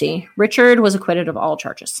 Not guilty. Richard was acquitted of all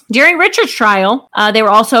charges. During Richard's trial, they were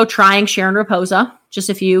also trying Sharon Raposa, just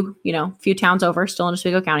a few towns over, still in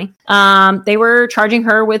Oswego County. They were charging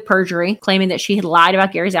her with perjury, claiming that she had lied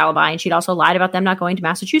about Gary's alibi, and she'd also lied about them not going to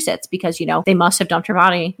Massachusetts because, they must have dumped her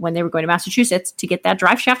body when they were going to Massachusetts to get that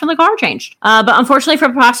drive shaft on the car changed. But unfortunately for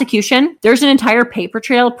the prosecution, there's an entire paper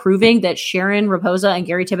trail proving that Sharon Raposa and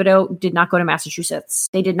Gary Thibodeau did not go to Massachusetts.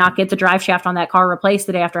 They did not get the drive shaft on that car replaced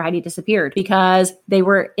the day after Heidi disappeared because they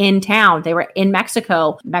were in town. They were in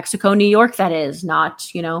Mexico, New York, that is, not,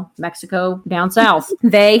 Mexico down south.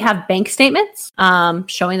 They have bank statements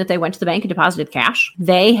showing that they went to the bank and deposited cash.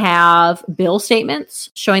 They have bill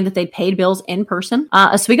statements showing that they paid bills in person.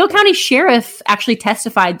 Oswego County Sheriff actually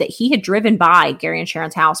testified that he had driven by Gary and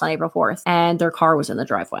Sharon's house on April 4th and their car was in the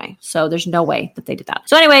driveway. So there's no way that they did that.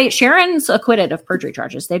 So anyway, Sharon's acquitted of perjury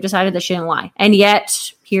charges. They've decided that she didn't lie. And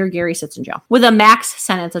yet here Gary sits in jail with a max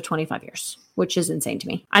sentence of 25 years. Which is insane to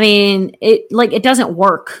me. I mean, it doesn't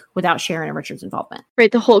work without Sharon and Richard's involvement.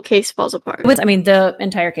 Right, the whole case falls apart. The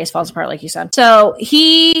entire case falls apart, like you said. So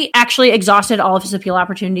he actually exhausted all of his appeal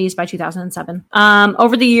opportunities by 2007.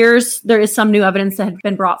 Over the years, there is some new evidence that had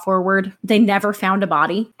been brought forward. They never found a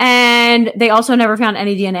body. And they also never found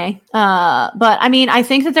any DNA. But I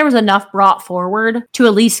think that there was enough brought forward to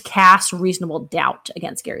at least cast reasonable doubt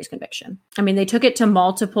against Gary's conviction. They took it to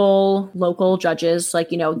multiple local judges, like,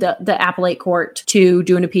 the appellate court to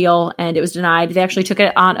do an appeal and it was denied. They actually took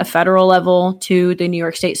it on a federal level to the New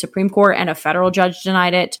York State Supreme Court and a federal judge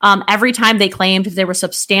denied it. Every time they claimed there was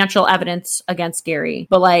substantial evidence against Gary,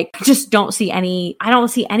 but I don't see any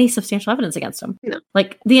substantial evidence against him. No.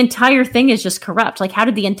 The entire thing is just corrupt. How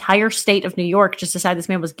did the entire state of New York just decide this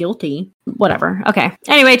man was guilty? Whatever. Okay.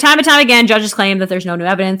 Anyway, time and time again, judges claim that there's no new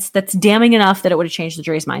evidence that's damning enough that it would have changed the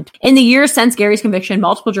jury's mind. In the years since Gary's conviction,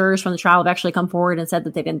 multiple jurors from the trial have actually come forward and said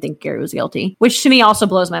that they didn't think Gary was guilty. Which to me also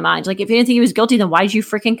blows my mind. If you didn't think he was guilty, then why did you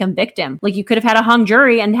freaking convict him? You could have had a hung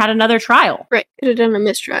jury and had another trial. Right. Could have done a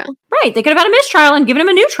mistrial. Right. They could have had a mistrial and given him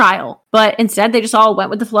a new trial. But instead, they just all went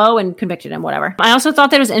with the flow and convicted him, whatever. I also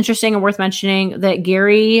thought that it was interesting and worth mentioning that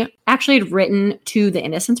Gary actually had written to the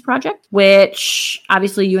Innocence Project, which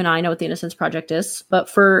obviously you and I know what the Innocence Project is. But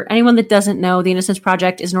for anyone that doesn't know, the Innocence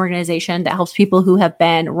Project is an organization that helps people who have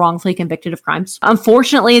been wrongfully convicted of crimes.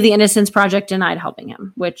 Unfortunately, the Innocence Project denied helping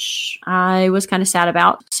him, which I was kind of sad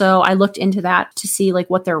about. So I looked into that to see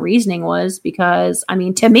what their reasoning was because,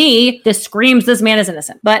 to me, this screams this man is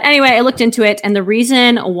innocent. But anyway, I looked into it and the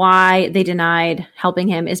reason why they denied helping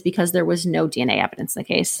him is because there was no DNA evidence in the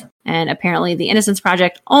case. And apparently the Innocence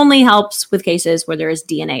Project only helps with cases where there is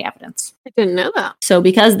DNA evidence. I didn't know that. So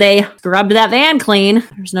because they scrubbed that van clean,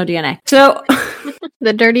 there's no DNA. So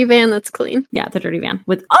the dirty van that's clean. Yeah, the dirty van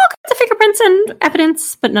with all kinds of fingerprints and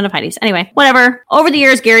evidence, but none of Heidi's. Anyway, whatever. Over the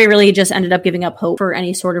years, Gary really just ended up giving up hope for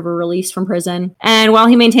any sort of a release from prison. And while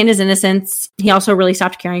he maintained his innocence, he also really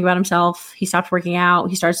stopped caring about himself. He stopped working out.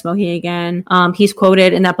 He started smoking again. He's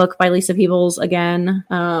quoted in that book by Lisa Peebles again.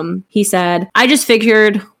 He said, "I just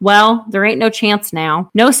figured, well, there ain't no chance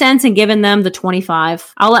now. No sense in giving them the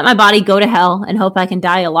 25. I'll let my body go to hell and hope I can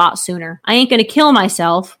die a lot sooner. I ain't going to kill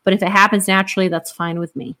myself, but if it happens naturally, that's fine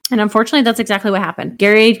with me." And unfortunately, that's exactly what happened.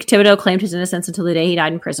 Gary Thibodeau claimed his innocence until the day he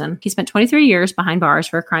died in prison. He spent 23 years behind bars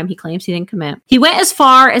for a crime he claims he didn't commit. He went as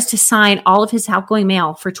far as to sign all of his outgoing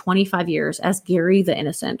mail for 25 years as Gary the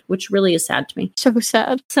Innocent, which really is sad to me. So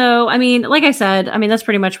sad. So, like I said, that's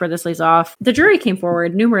pretty much where this leaves off. The jury came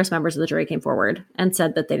forward, numerous members of the jury came forward and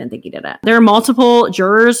said that they didn't think he did it. There are multiple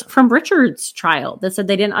jurors from Richard's trial that said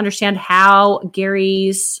they didn't understand how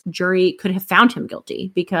Gary's jury could have found him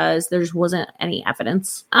guilty because there just wasn't any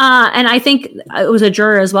evidence. And I think it was a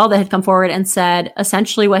juror as well that had come forward and said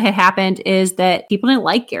essentially what had happened is that people didn't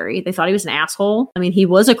like Gary. They thought he was an asshole. He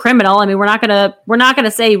was a criminal. We're not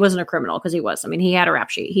gonna say he wasn't a criminal because he was. He had a rap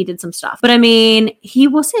sheet. He did some stuff. But he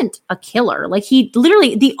wasn't a killer. He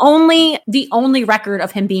literally the only record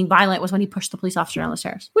of him being violent was when he pushed the police officer down the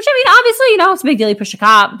stairs. Which obviously, it's a big deal he pushed a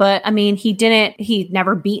cop, but he'd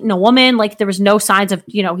never beaten a woman. There was no signs of,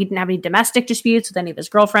 he didn't have any domestic disputes with any of his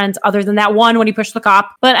girlfriends other than that one when he pushed the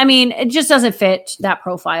cop. But it just doesn't fit that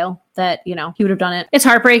profile that, he would have done it. It's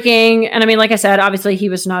heartbreaking. And like I said, obviously he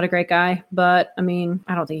was not a great guy, but I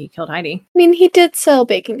don't think he killed Heidi. He did sell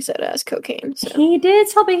baking soda as cocaine. So. He did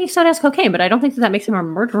sell baking soda as cocaine, but I don't think that makes him a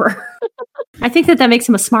murderer. I think that makes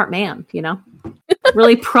him a smart man,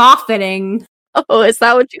 really profiting Oh, is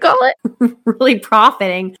that what you call it? Really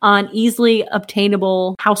profiting on easily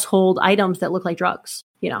obtainable household items that look like drugs.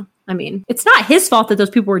 You know, I mean, it's not his fault that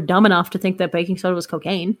those people were dumb enough to think that baking soda was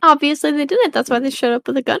cocaine. Obviously, they did it. That's why they showed up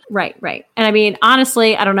with a gun. Right. And I mean,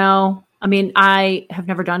 honestly, I don't know. I mean, I have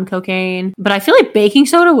never done cocaine, but I feel like baking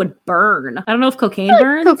soda would burn. I don't know if cocaine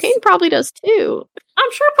burns. Cocaine probably does too.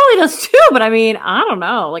 I'm sure it probably does too, but I mean, I don't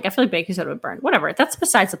know. Like, I feel like baking soda would burn. Whatever. That's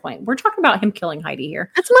besides the point. We're talking about him killing Heidi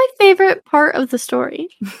here. That's my favorite part of the story.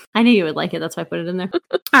 I knew you would like it. That's why I put it in there.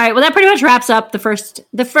 All right. Well, that pretty much wraps up the first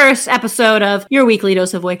episode of Your Weekly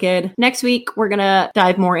Dose of Wicked. Next week, we're going to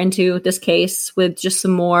dive more into this case with just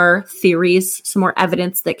some more theories, some more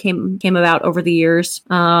evidence that came about over the years.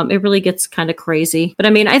 It really gets kind of crazy. But I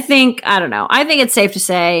mean, I think it's safe to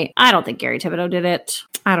say, I don't think Gary Thibodeau did it.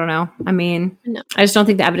 I don't know. I mean, no. I just don't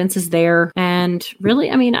think the evidence is there. And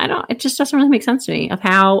really, I mean, it just doesn't really make sense to me of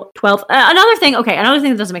how 12, another thing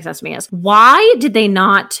that doesn't make sense to me is why did they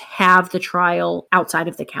not have the trial outside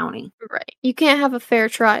of the county? Right. You can't have a fair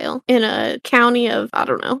trial in a county of, I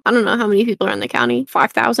don't know how many people are in the county.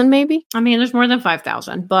 5,000 maybe? I mean, there's more than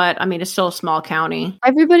 5,000, but I mean, it's still a small county.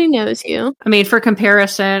 Everybody knows you. I mean, for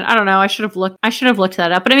comparison, I don't know. I should have looked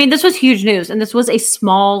that up, but I mean, this was huge news and this was a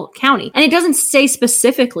small county and it doesn't say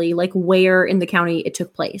specifically like where in the county it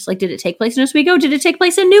took place. Like, did it take place in Oswego? Did it take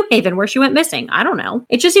place in New Haven where she went missing? I don't know.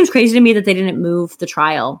 It just seems crazy to me that they didn't move the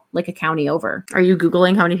trial like a county over. Are you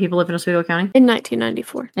Googling how many people live in Oswego County? In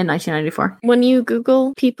 1994. In 1994. When you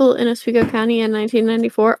Google people in Oswego County in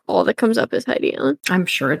 1994, all that comes up is Heidi Allen. I'm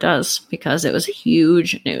sure it does because it was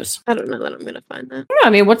huge news. I don't know that I'm going to find that. I don't know. I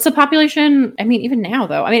mean, what's the population? I mean, even now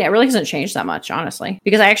though, I mean, it really hasn't changed that much, honestly,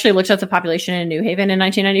 because I actually looked up the population in New Haven in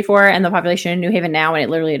 1994 and the population in New Haven now, and it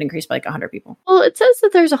literally had increased by like 100 people. Well, it says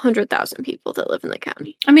that there's 100,000 people that live in the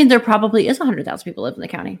county. I mean, there probably is 100,000 people live in the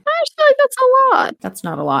county. I just feel like that's a lot. That's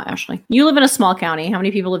not a lot, Ashley. You live in a small county. How many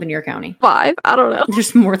people live in your county? 5. I don't know.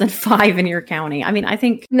 There's more than 5 in your county. I mean, I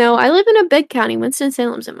think... No, I live in a big county.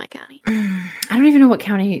 Winston-Salem's in my county. I don't even know what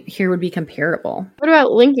county here would be comparable. What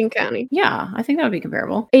about Lincoln County? Yeah, I think that would be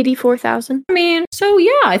comparable. 84,000. I mean, so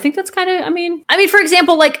yeah, I think that's kind of, I mean, for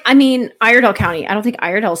example, like, I mean, Iredell County. I don't think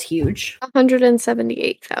Iredell's huge.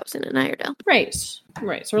 178,000 in Iredell. Right. So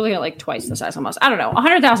we're looking at like twice the size almost. I don't know.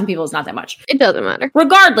 100,000 people is not that much. It doesn't matter.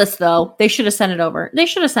 Regardless, though, they should have sent it over. They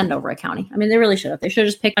should have sent over a county. I mean, they really should have. They should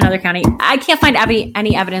have just picked another county. I can't find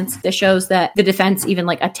any evidence that shows that the defense even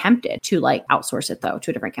like attempted to like outsource it though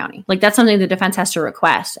to a different county. Like that's something the defense has to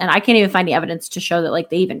request. And I can't even find the evidence to show that like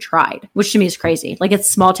they even tried, which to me is crazy. Like it's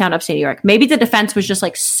small town upstate New York. Maybe the defense was just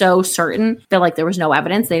like so certain that like there was no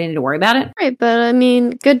evidence. They didn't need to worry about it. Right. But I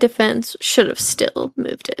mean, good defense should have still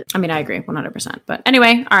moved it. I mean, I agree 100%. But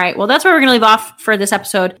anyway, all right. Well, that's where we're going to leave off for this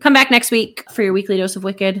episode. Come back next week for your weekly dose of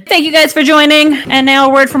Wicked. Thank you guys for joining. And now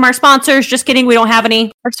a word from our sponsors. Just kidding. We don't have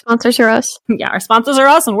any. Our sponsors are us. Yeah, our sponsors are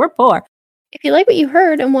us and we're poor. If you like what you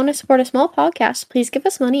heard and want to support a small podcast, please give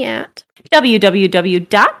us money at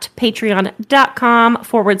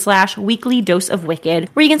www.patreon.com/weekly dose of wicked,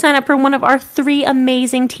 where you can sign up for one of our 3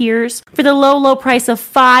 amazing tiers. For the low price of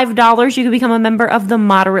 $5, you can become a member of the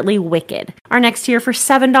Moderately Wicked. Our next tier for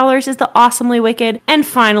 $7 is the Awesomely Wicked. And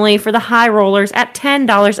finally, for the high rollers at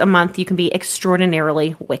 $10 a month, you can be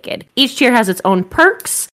Extraordinarily Wicked. Each tier has its own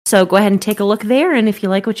perks, so go ahead and take a look there. And if you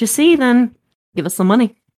like what you see, then give us some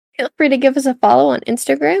money. Feel free to give us a follow on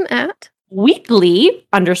Instagram at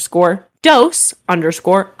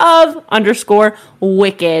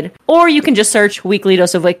weekly_dose_of_wicked. Or you can just search Weekly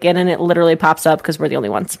Dose of Wicked and it literally pops up because we're the only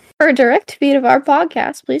ones. For a direct feed of our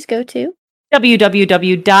podcast, please go to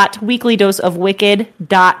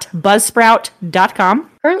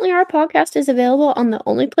www.weeklydoseofwicked.buzzsprout.com. Currently, our podcast is available on the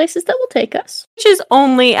only places that will take us, which is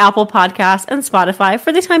only Apple Podcasts and Spotify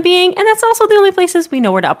for the time being, and that's also the only places we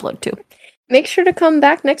know where to upload to. Make sure to come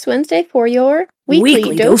back next Wednesday for your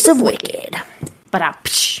Weekly Dose of Wicked.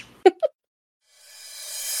 Ba-da-psh.